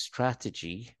monetization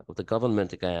strategy of the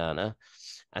government of Guyana,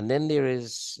 and then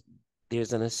there's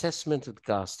an assessment of the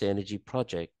gas to energy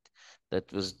project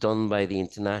that was done by the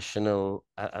international,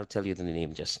 I'll tell you the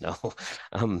name just now,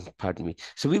 pardon me.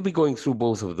 So we'll be going through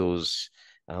both of those,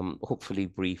 hopefully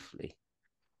briefly.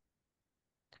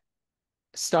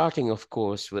 Starting, of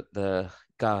course, with the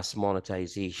gas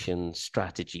monetization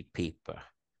strategy paper.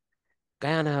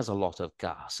 Guyana has a lot of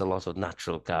gas, a lot of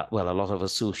natural gas, well, a lot of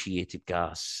associated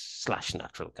gas /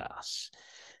 natural gas.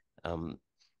 In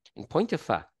point of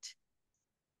fact,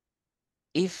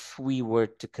 if we were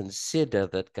to consider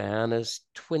that Guyana's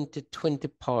 2020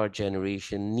 power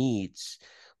generation needs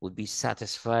would be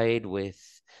satisfied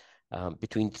with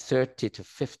between 30 to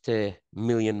 50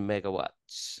 million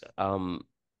megawatts,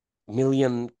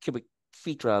 million cubic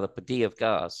feet rather per day of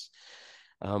gas,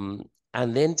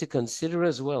 and then to consider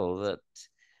as well that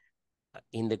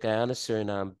in the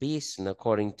Guyana-Suriname Basin,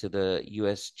 according to the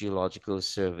U.S. Geological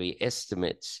Survey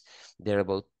estimates, there are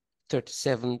about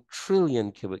 37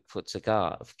 trillion cubic feet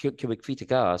of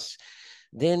gas,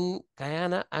 then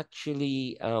Guyana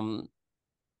actually, well,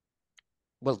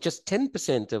 just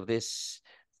 10% of this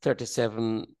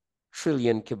 37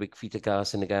 trillion cubic feet of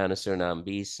gas in the Guyana-Suriname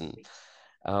Basin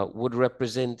would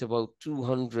represent about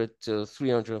 200 to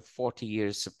 340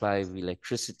 years supply of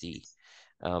electricity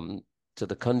to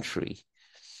the country.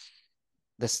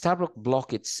 The Stabroek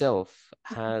Block itself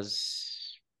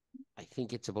has, I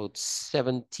think it's about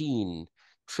 17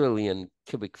 trillion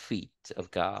cubic feet of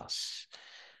gas.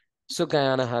 So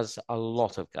Guyana has a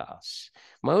lot of gas.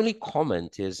 My only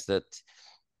comment is that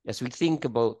as we think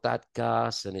about that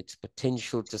gas and its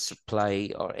potential to supply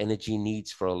our energy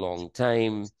needs for a long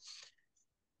time,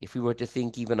 If we were to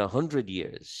think even 100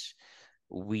 years,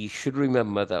 we should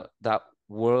remember that that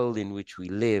world in which we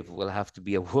live will have to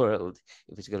be a world,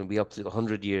 if it's going to be up to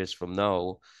 100 years from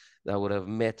now, that would have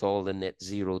met all the net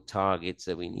zero targets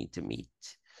that we need to meet.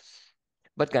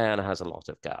 But Guyana has a lot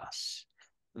of gas.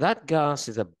 That gas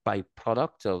is a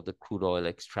byproduct of the crude oil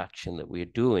extraction that we're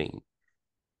doing.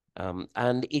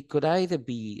 And it could either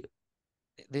be,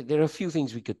 there are a few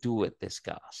things we could do with this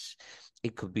gas.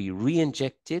 It could be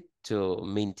re-injected to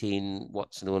maintain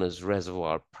what's known as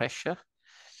reservoir pressure.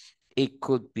 It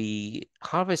could be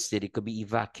harvested, it could be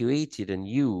evacuated and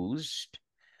used,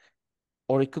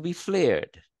 or it could be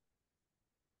flared.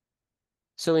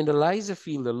 So in the Liza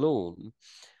field alone,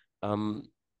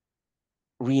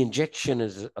 re-injection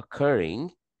is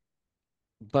occurring,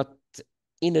 but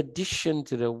in addition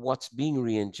to what's being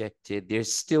re-injected,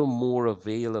 there's still more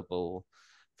available,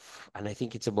 and I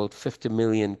think it's about 50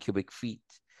 million cubic feet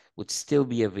would still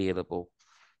be available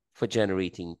for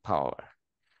generating power.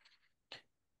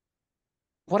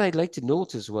 What I'd like to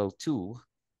note as well too,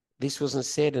 this wasn't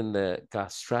said in the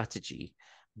gas strategy,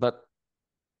 but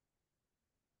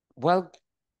while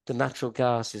the natural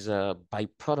gas is a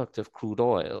byproduct of crude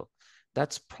oil,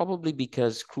 that's probably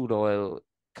because crude oil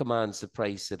commands the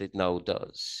price that it now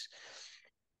does.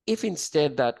 If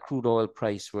instead that crude oil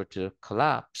price were to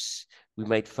collapse, we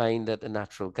might find that the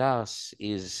natural gas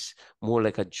is more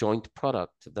like a joint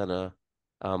product than a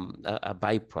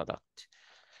byproduct.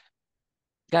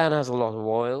 Guyana has a lot of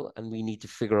oil, and we need to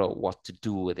figure out what to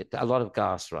do with it, a lot of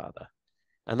gas rather.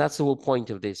 And that's the whole point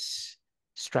of this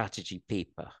strategy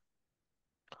paper.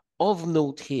 Of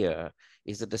note here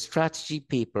is that the strategy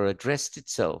paper addressed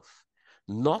itself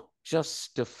not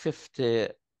just to 50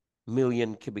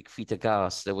 million cubic feet of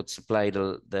gas that would supply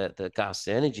the gas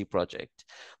to energy project,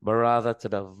 but rather to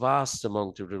the vast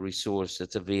amount of the resource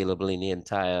that's available in the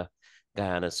entire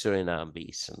Guyana-Suriname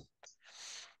basin.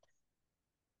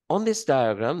 On this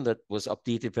diagram that was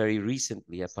updated very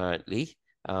recently, apparently,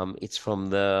 it's from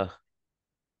the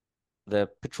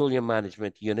Petroleum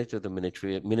Management Unit of the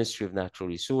Ministry of Natural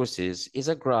Resources, is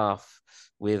a graph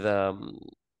with a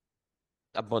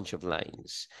bunch of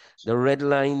lines. The red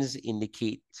lines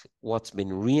indicate what's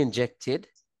been re-injected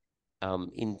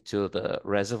into the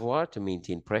reservoir to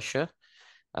maintain pressure.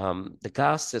 The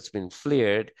gas that's been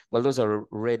flared, well, those are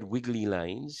red wiggly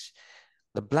lines.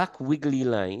 The black wiggly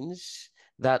lines,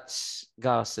 that's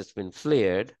gas that's been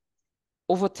flared.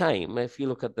 Over time, if you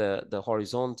look at the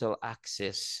horizontal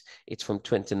axis, it's from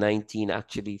 2019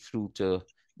 actually through to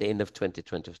the end of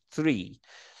 2023.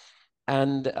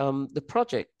 And the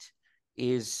project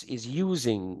is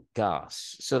using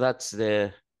gas. So that's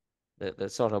the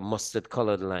sort of mustard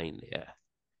colored line there.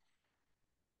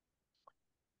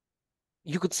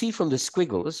 You could see from the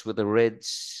squiggles with the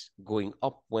reds going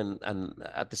up and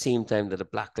at the same time that the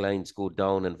black lines go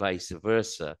down and vice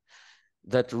versa,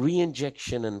 that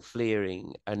re-injection and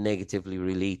flaring are negatively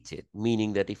related,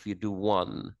 meaning that if you do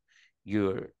one,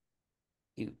 you're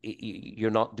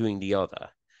not doing the other.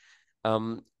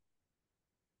 On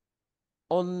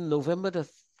November the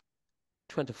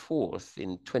 24th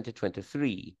in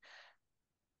 2023,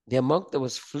 the amount that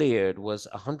was flared was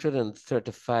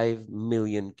 135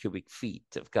 million cubic feet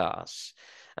of gas.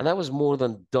 And that was more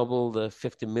than double the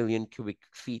 50 million cubic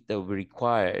feet that were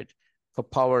required for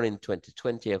power in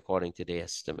 2020, according to the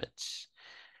estimates.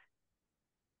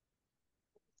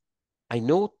 I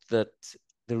note that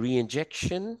the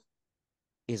re-injection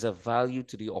is of value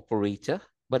to the operator,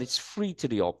 but it's free to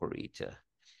the operator.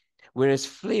 Whereas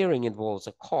flaring involves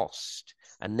a cost,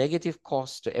 a negative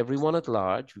cost to everyone at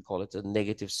large. We call it a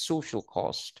negative social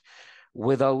cost,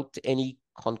 without any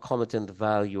concomitant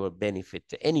value or benefit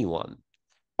to anyone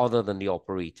other than the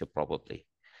operator, probably.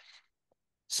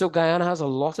 So Guyana has a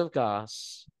lot of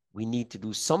gas. We need to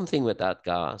do something with that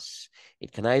gas.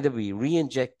 It can either be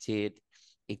re-injected,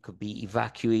 it could be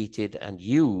evacuated and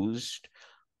used,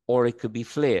 or it could be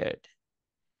flared.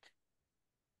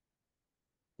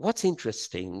 What's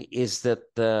interesting is that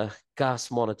the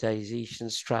gas monetization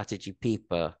strategy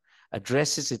paper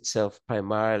addresses itself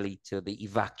primarily to the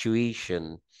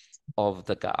evacuation of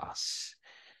the gas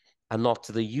and not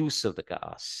to the use of the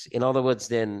gas. In other words,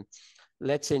 then,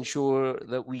 let's ensure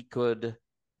that we could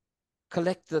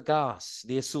collect the gas,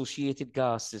 the associated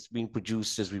gas that's being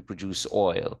produced as we produce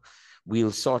oil.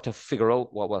 We'll sort of figure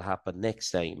out what will happen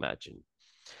next, I imagine.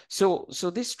 So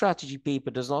this strategy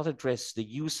paper does not address the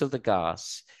use of the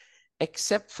gas,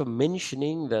 except for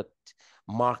mentioning that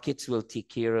markets will take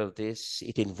care of this.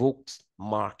 It invokes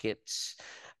markets,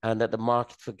 and that the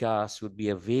market for gas would be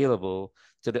available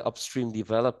to the upstream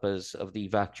developers of the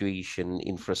evacuation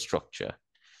infrastructure,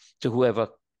 to whoever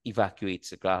evacuates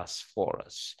the gas for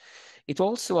us. It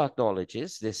also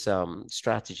acknowledges this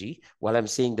strategy. While I'm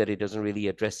saying that it doesn't really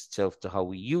address itself to how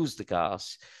we use the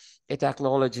gas, it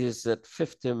acknowledges that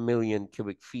 50 million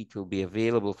cubic feet will be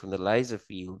available from the Liza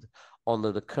field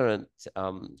under the current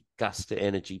gas to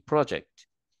energy project.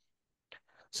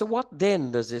 So what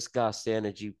then does this gas to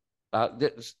energy,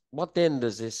 what then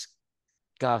does this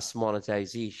gas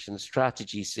monetization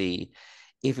strategy say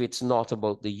if it's not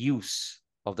about the use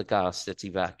of the gas that's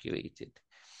evacuated?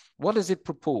 What does it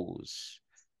propose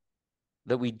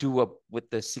that we do up with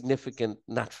the significant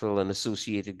natural and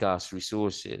associated gas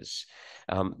resources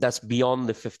that's beyond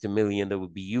the 50 million that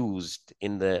would be used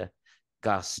in the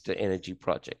gas to energy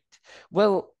project?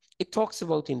 Well, it talks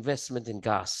about investment in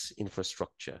gas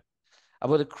infrastructure,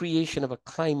 about the creation of a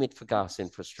climate for gas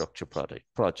infrastructure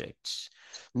projects.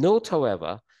 Note,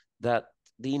 however, that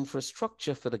the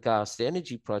infrastructure for the gas to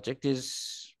energy project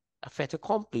is a fait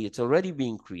accompli. It's already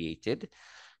being created.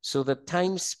 So the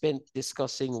time spent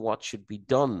discussing what should be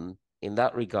done in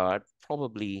that regard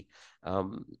probably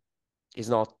is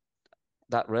not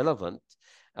that relevant.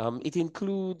 It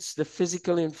includes the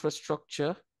physical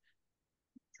infrastructure.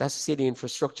 That's to say, the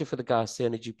infrastructure for the gas to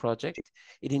energy project.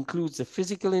 It includes the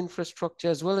physical infrastructure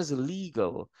as well as the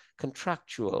legal,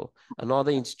 contractual, and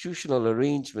other institutional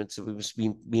arrangements that must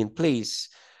be in place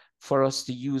for us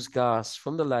to use gas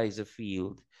from the Liza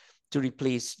field to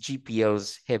replace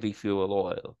GPL's heavy fuel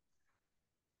oil.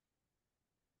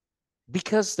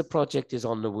 Because the project is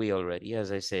on the way already,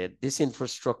 as I said, this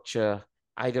infrastructure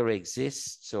either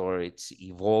exists or it's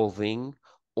evolving,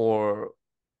 or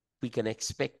we can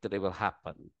expect that it will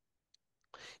happen.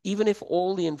 Even if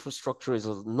all the infrastructure is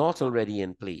not already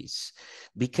in place,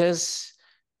 because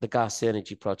the gas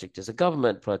energy project is a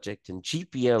government project and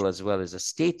GPL as well as a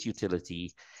state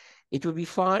utility, it would be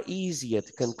far easier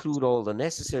to conclude all the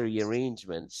necessary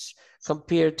arrangements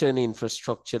compared to an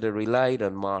infrastructure that relied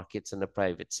on markets and the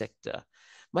private sector.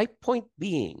 My point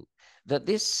being that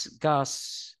this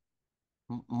gas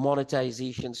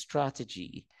monetization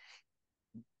strategy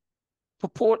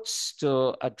purports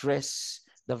to address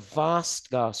the vast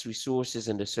gas resources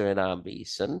in the Suriname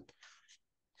Basin,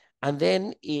 and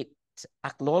then it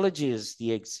acknowledges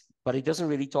but it doesn't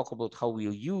really talk about how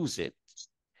we'll use it.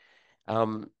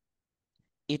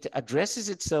 It addresses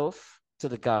itself to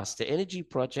the gas to energy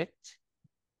project,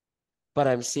 but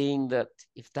I'm saying that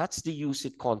if that's the use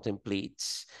it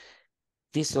contemplates,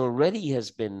 this already has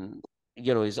been,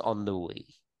 is on the way.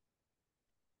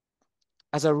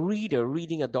 As a reader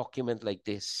reading a document like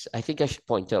this, I think I should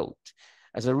point out,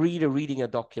 as a reader reading a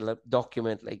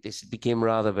document like this, it became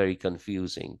rather very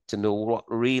confusing to know what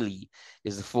really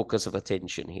is the focus of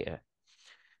attention here.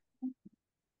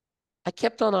 I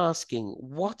kept on asking,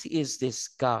 what is this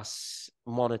gas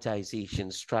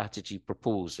monetization strategy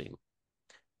proposing?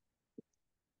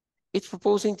 It's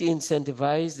proposing to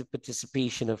incentivize the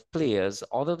participation of players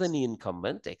other than the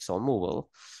incumbent, ExxonMobil,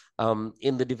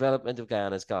 in the development of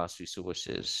Guyana's gas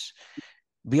resources.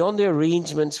 Beyond the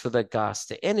arrangements for the gas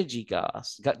to energy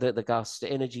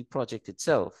project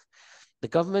itself, the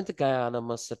government of Guyana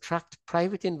must attract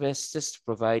private investors to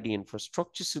provide the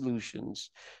infrastructure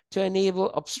solutions to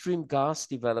enable upstream gas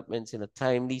development in a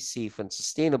timely, safe, and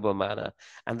sustainable manner,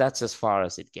 and that's as far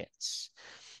as it gets.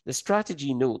 The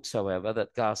strategy notes, however,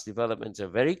 that gas developments are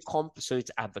very complex, so it's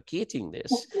advocating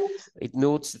this. It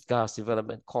notes that gas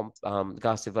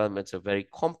developments are very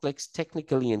complex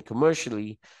technically and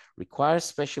commercially, require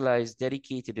specialized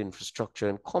dedicated infrastructure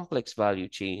and complex value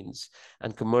chains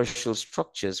and commercial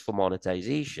structures for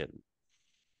monetization.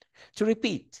 To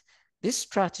repeat, this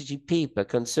strategy paper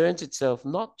concerns itself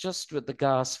not just with the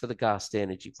gas for the gas to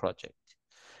energy project,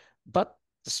 but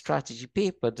the strategy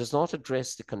paper does not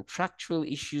address the contractual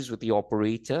issues with the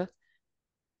operator,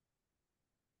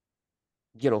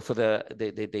 for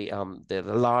the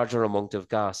larger amount of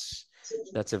gas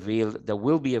that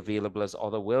will be available as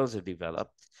other wells are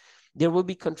developed. There will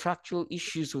be contractual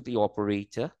issues with the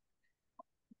operator.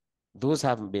 Those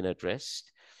haven't been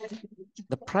addressed.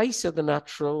 The price of the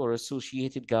natural or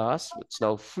associated gas, which is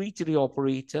now free to the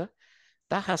operator,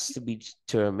 that has to be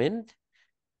determined.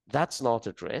 That's not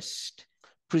addressed.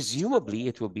 Presumably,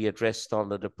 it will be addressed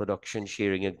under the production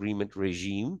sharing agreement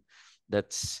regime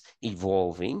that's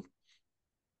evolving.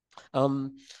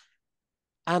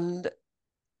 And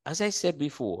as I said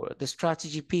before, the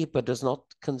strategy paper does not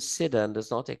consider and does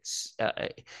not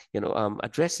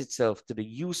address itself to the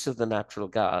use of the natural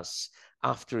gas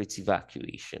after its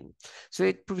evacuation. So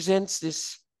it presents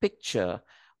this picture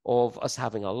of us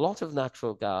having a lot of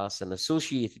natural gas and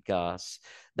associated gas,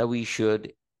 that we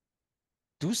should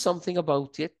do something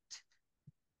about it,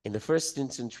 In the first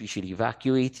instance, we should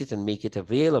evacuate it and make it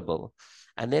available.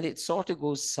 And then it sort of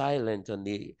goes silent on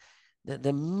the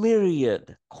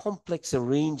myriad complex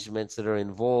arrangements that are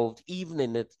involved even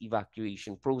in that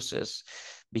evacuation process,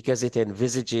 because it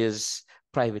envisages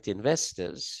private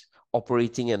investors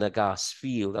operating in a gas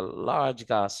field, a large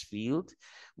gas field,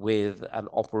 with an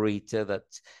operator that,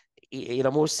 in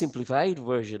a more simplified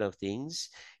version of things,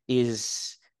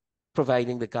 is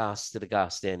providing the gas to the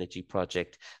gas to energy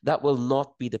project. That will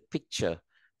not be the picture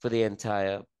for the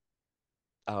entire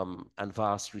and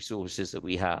vast resources that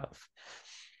we have.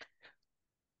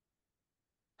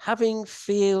 Having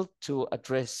failed to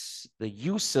address the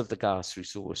use of the gas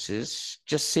resources,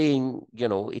 just saying, you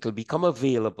know, it'll become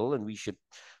available and we should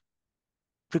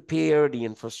prepare the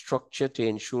infrastructure to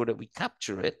ensure that we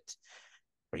capture it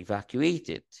or evacuate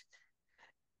it,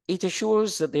 it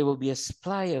assures that there will be a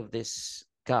supply of this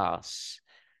gas.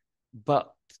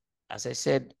 But as I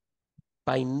said,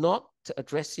 by not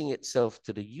addressing itself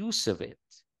to the use of it,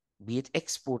 be it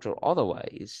export or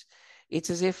otherwise, it's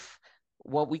as if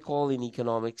what we call in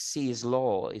economics Say's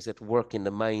law is at work in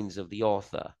the minds of the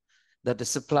author, that the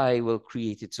supply will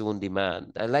create its own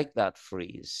demand. I like that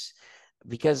phrase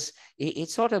because it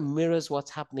sort of mirrors what's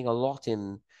happening a lot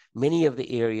in many of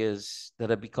the areas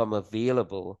that have become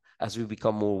available as we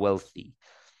become more wealthy.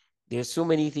 There's so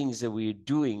many things that we're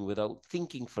doing without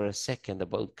thinking for a second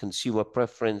about consumer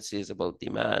preferences, about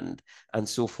demand, and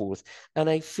so forth. And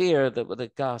I fear that with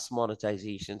a gas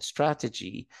monetization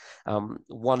strategy,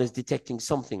 one is detecting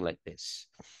something like this.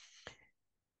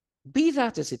 Be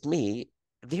that as it may,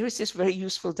 there is this very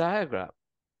useful diagram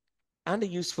and a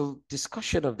useful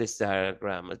discussion of this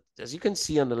diagram. As you can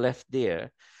see on the left there,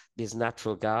 there's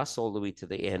natural gas all the way to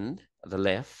the end, the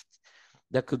left,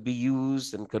 that could be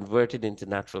used and converted into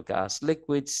natural gas,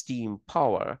 liquid, steam,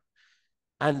 power.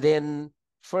 And then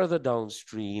further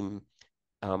downstream,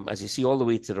 as you see all the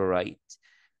way to the right,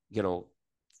 you know,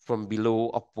 from below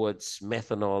upwards,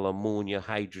 methanol, ammonia,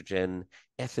 hydrogen,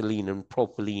 ethylene, and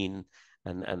propylene,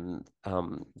 and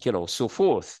you know, so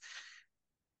forth.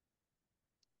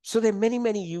 So there are many,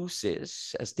 many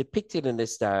uses as depicted in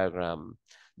this diagram.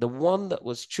 The one that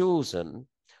was chosen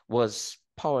was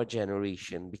power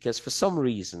generation, because for some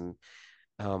reason,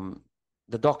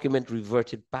 the document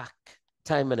reverted back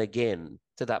time and again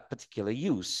to that particular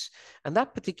use, and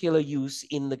that particular use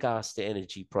in the gas to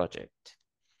energy project.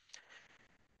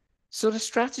 So the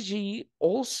strategy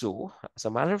also, as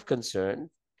a matter of concern,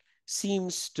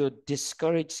 seems to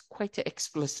discourage quite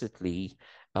explicitly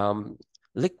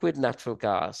liquid natural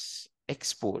gas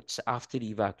exports after the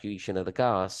evacuation of the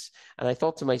gas. And I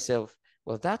thought to myself,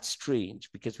 well, that's strange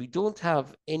because we don't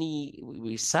have any,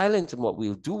 we're silent on what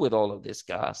we'll do with all of this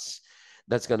gas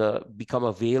that's going to become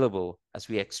available as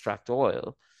we extract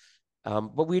oil.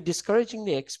 But we're discouraging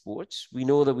the exports. We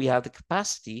know that we have the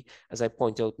capacity, as I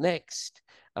point out next.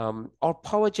 Our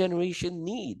power generation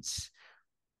needs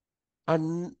are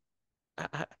not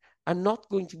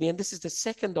going to be, and this is the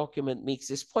second document makes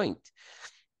this point,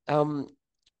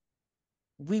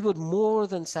 we would more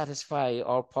than satisfy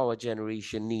our power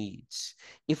generation needs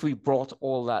if we brought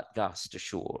all that gas to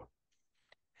shore.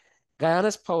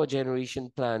 Guyana's power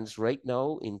generation plans right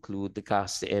now include the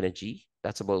gas to energy.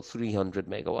 That's about 300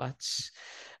 megawatts.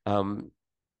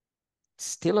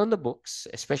 Still on the books,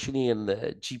 especially in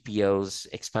the GPL's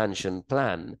expansion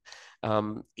plan,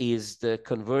 is the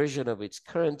conversion of its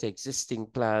current existing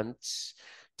plants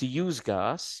to use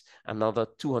gas, another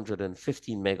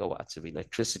 215 megawatts of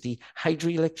electricity.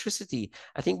 Hydroelectricity,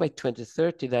 I think by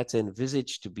 2030, that's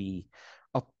envisaged to be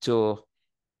up to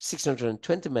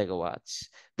 620 megawatts.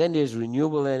 Then there's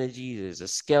renewable energy, there's a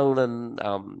Skeldon,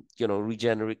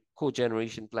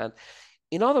 co-generation plant.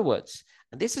 In other words,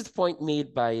 and this is the point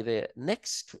made by the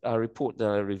next report that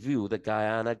I review, the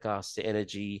Guyana gas to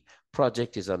energy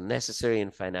project is unnecessary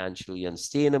and financially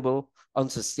unsustainable.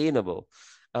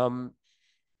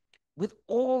 With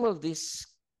all of this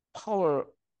power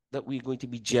that we're going to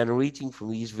be generating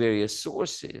from these various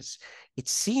sources, it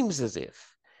seems as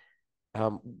if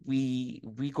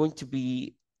we're going to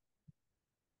be,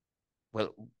 we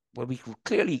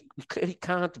clearly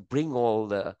can't bring all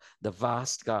the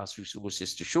vast gas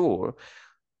resources to shore.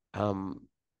 We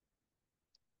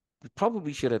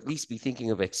probably should at least be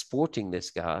thinking of exporting this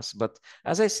gas. But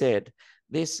as I said,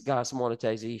 this gas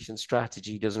monetization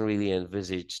strategy doesn't really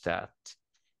envisage that.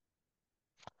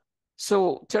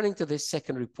 So turning to this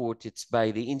second report, it's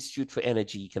by the Institute for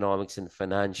Energy Economics and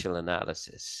Financial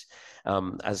Analysis.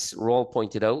 As Rawle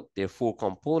pointed out, there are 4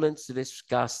 components to this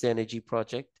gas to energy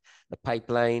project: the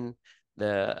pipeline,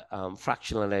 the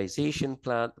fractionalization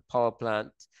plant, the power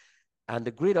plant, and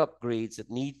the grid upgrades that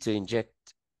need to inject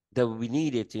that will be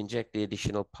needed to inject the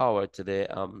additional power to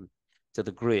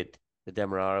the grid, the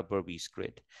Demerara Berbice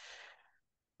grid.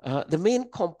 The main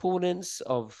components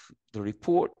of the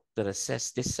report that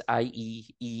assess this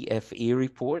IEEFA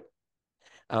report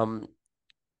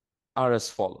are as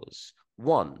follows.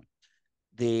 One,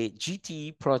 the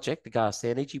GTE project, the gas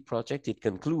energy project, it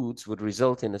concludes, would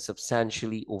result in a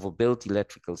substantially overbuilt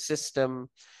electrical system.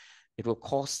 It will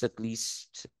cost at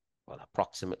least, well,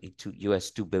 approximately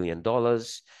 $2 billion,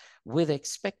 with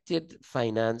expected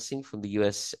financing from the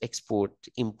US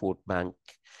Export-Import Bank.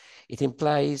 It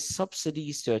implies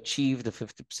subsidies to achieve the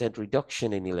 50%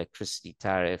 reduction in electricity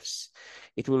tariffs.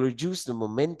 It will reduce the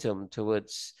momentum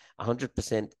towards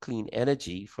 100% clean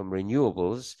energy from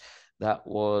renewables that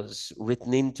was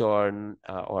written into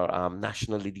our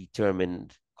nationally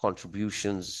determined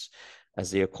contributions,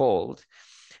 as they are called.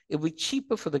 It will be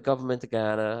cheaper for the government of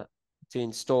Guyana to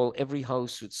install every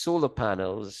house with solar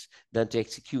panels than to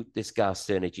execute this gas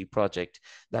to energy project.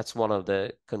 That's one of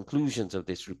the conclusions of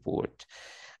this report.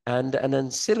 And an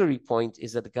ancillary point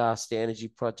is that the gas to energy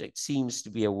project seems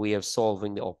to be a way of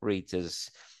solving the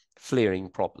operators' flaring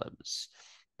problems,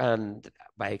 and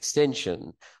by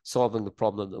extension, solving the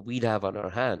problem that we'd have on our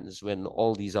hands when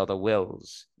all these other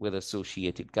wells with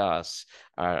associated gas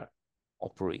are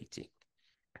operating.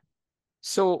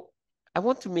 So I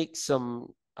want to make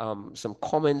some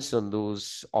comments on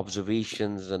those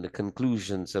observations and the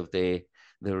conclusions of the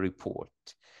report.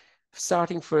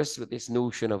 Starting first with this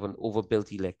notion of an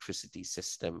overbuilt electricity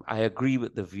system, I agree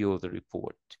with the view of the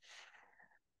report.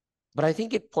 But I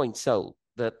think it points out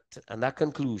that, and that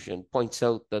conclusion points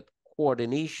out that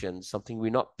coordination, something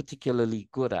we're not particularly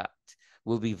good at,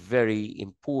 will be very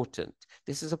important.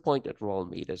 This is a point that Rawle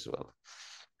made as well.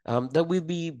 That we'll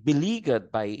be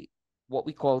beleaguered by what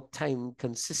we call time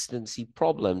consistency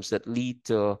problems that lead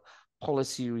to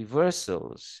policy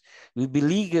reversals. We'll be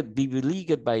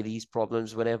beleaguered by these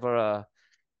problems whenever,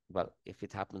 well, if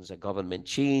it happens, a government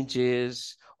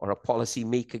changes or a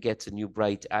policymaker gets a new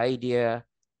bright idea,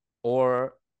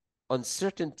 or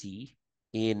uncertainty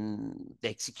in the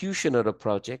execution of the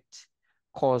project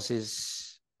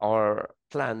causes our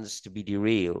plans to be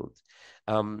derailed.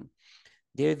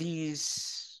 There are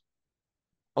these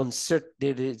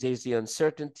there's the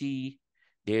uncertainty,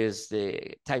 there's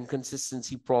the time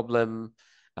consistency problem,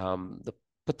 the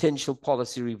potential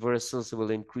policy reversals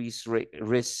will increase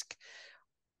risk.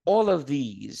 All of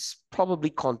these probably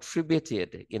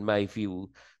contributed, in my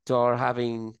view, to our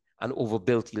having an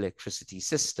overbuilt electricity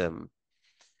system.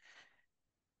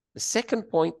 The second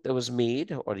point that was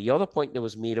made, or the other point that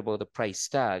was made about the price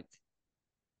tag,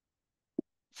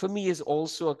 for me is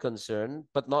also a concern,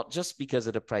 but not just because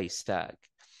of the price tag,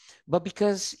 but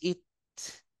because it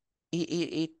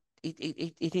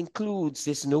includes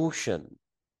this notion,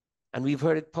 and we've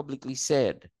heard it publicly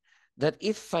said, that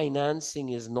if financing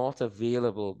is not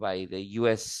available by the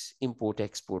US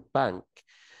Import-Export Bank,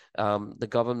 the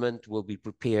government will be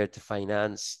prepared to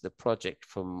finance the project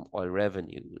from oil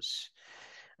revenues.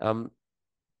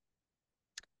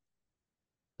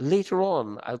 Later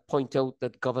on, I'll point out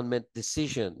that government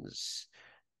decisions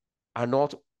are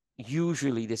not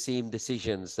usually the same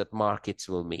decisions that markets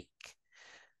will make.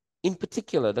 In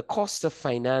particular, the cost of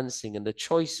financing and the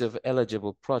choice of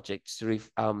eligible projects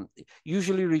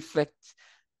usually reflect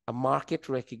a market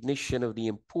recognition of the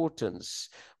importance,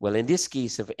 well, in this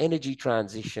case, of energy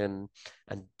transition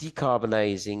and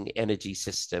decarbonizing energy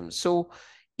systems. So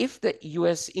if the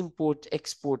US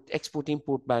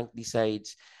Export-Import Bank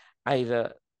decides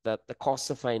either that the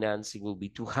cost of financing will be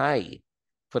too high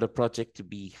for the project to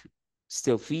be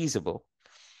still feasible,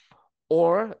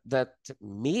 or that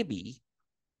maybe,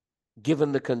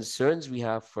 given the concerns we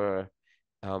have for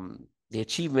the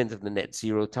achievement of the net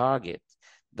zero target,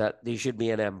 that there should be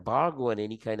an embargo on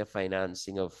any kind of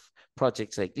financing of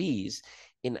projects like these.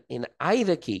 In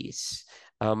either case,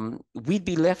 we'd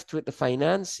be left with the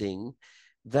financing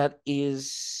that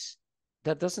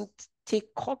doesn't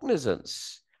take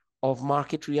cognizance of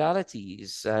market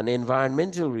realities and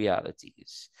environmental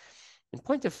realities. In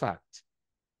point of fact,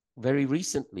 very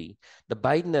recently, the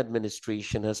Biden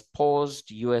administration has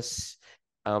paused US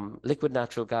liquid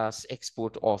natural gas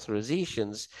export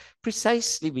authorizations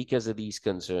precisely because of these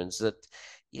concerns, that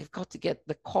you've got to get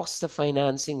the cost of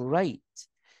financing right,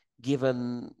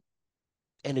 given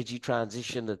energy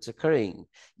transition that's occurring,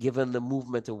 given the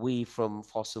movement away from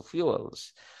fossil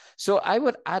fuels. So I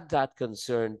would add that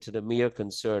concern to the mere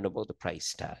concern about the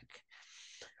price tag.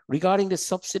 Regarding the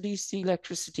subsidies to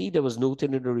electricity, that was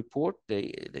noted in the report,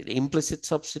 the implicit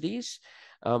subsidies.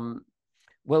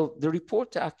 Well, the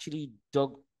report actually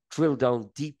drilled down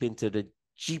deep into the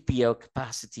GPL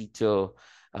capacity to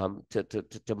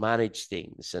to manage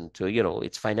things and to,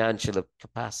 its financial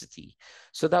capacity.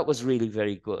 So that was really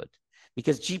very good,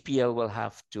 because GPL will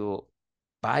have to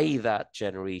buy that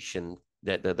generation,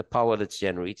 the power that's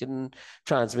generated, and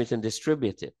transmit and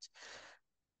distribute it.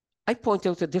 I point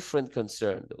out a different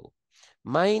concern, though.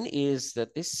 Mine is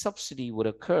that this subsidy would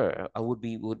occur and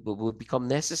would become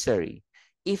necessary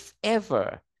if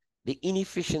ever the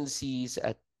inefficiencies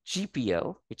at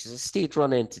GPL, which is a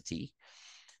state-run entity,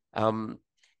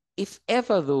 if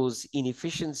ever those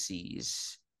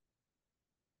inefficiencies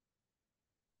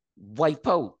wipe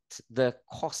out the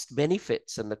cost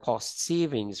benefits and the cost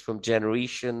savings from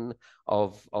generation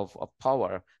of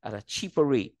power at a cheaper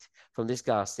rate from this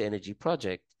gas to energy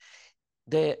project,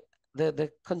 the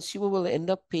consumer will end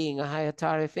up paying a higher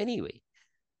tariff anyway.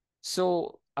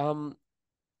 So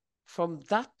from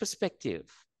that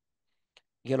perspective,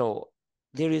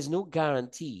 there is no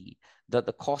guarantee that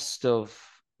the cost of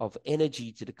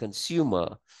energy to the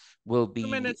consumer will be 2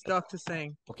 minutes, Dr.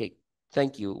 Singh. Okay,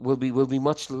 thank you. Will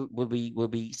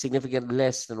be significantly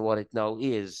less than what it now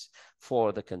is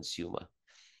for the consumer.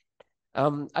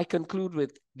 I conclude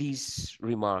with these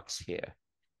remarks here.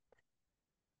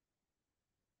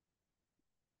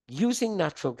 Using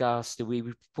natural gas the way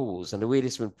we propose, and the way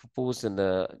this has been proposed in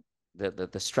the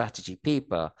strategy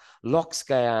paper, locks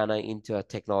Guyana into a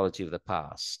technology of the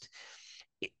past.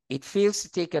 It fails to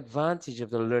take advantage of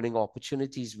the learning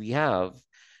opportunities we have,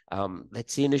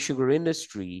 let's say in the sugar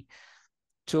industry,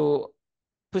 to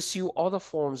pursue other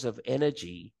forms of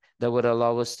energy that would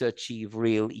allow us to achieve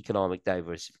real economic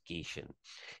diversification.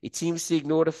 It seems to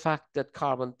ignore the fact that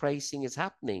carbon pricing is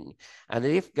happening, and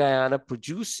that if Guyana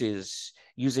produces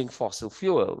using fossil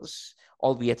fuels,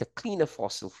 albeit a cleaner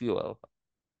fossil fuel,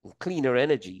 cleaner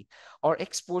energy, our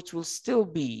exports will still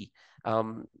be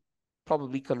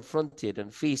probably confronted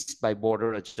and faced by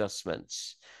border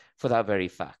adjustments for that very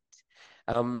fact.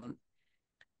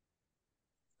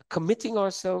 Committing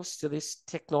ourselves to this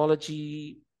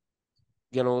technology,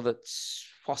 that's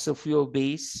fossil fuel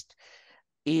based,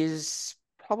 is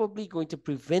probably going to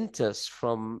prevent us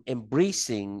from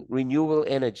embracing renewable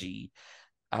energy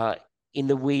in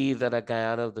the way that a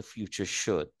Guyana of the future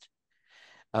should.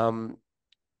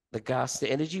 The gas to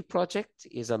energy project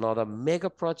is another mega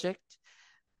project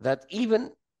that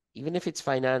even if it's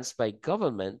financed by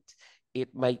government,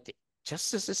 it might,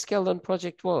 just as the Skeldon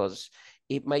project was,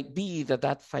 it might be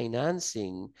that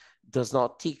financing does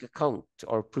not take account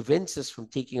or prevents us from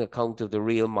taking account of the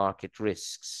real market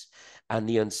risks and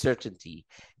the uncertainty.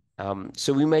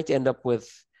 So we might end up with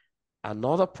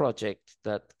another project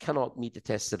that cannot meet the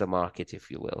test of the market, if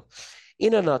you will.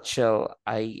 In a nutshell,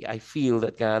 I feel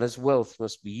that Guyana's wealth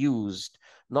must be used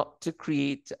not to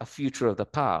create a future of the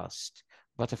past,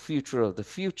 but a future of the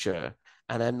future.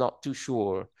 And I'm not too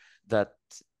sure that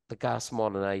the gas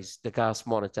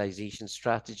monetization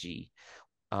strategy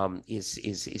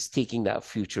is taking that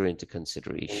future into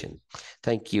consideration.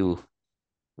 Thank you,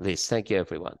 Liz. Thank you,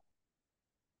 everyone.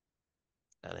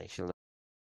 And I shall.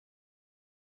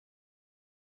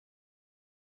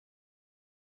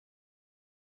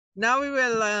 Now we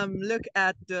will look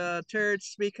at the third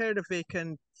speaker, the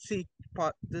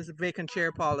vacant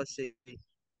chair policy.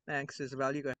 Thanks,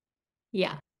 Isabel. You go ahead.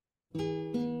 Yeah.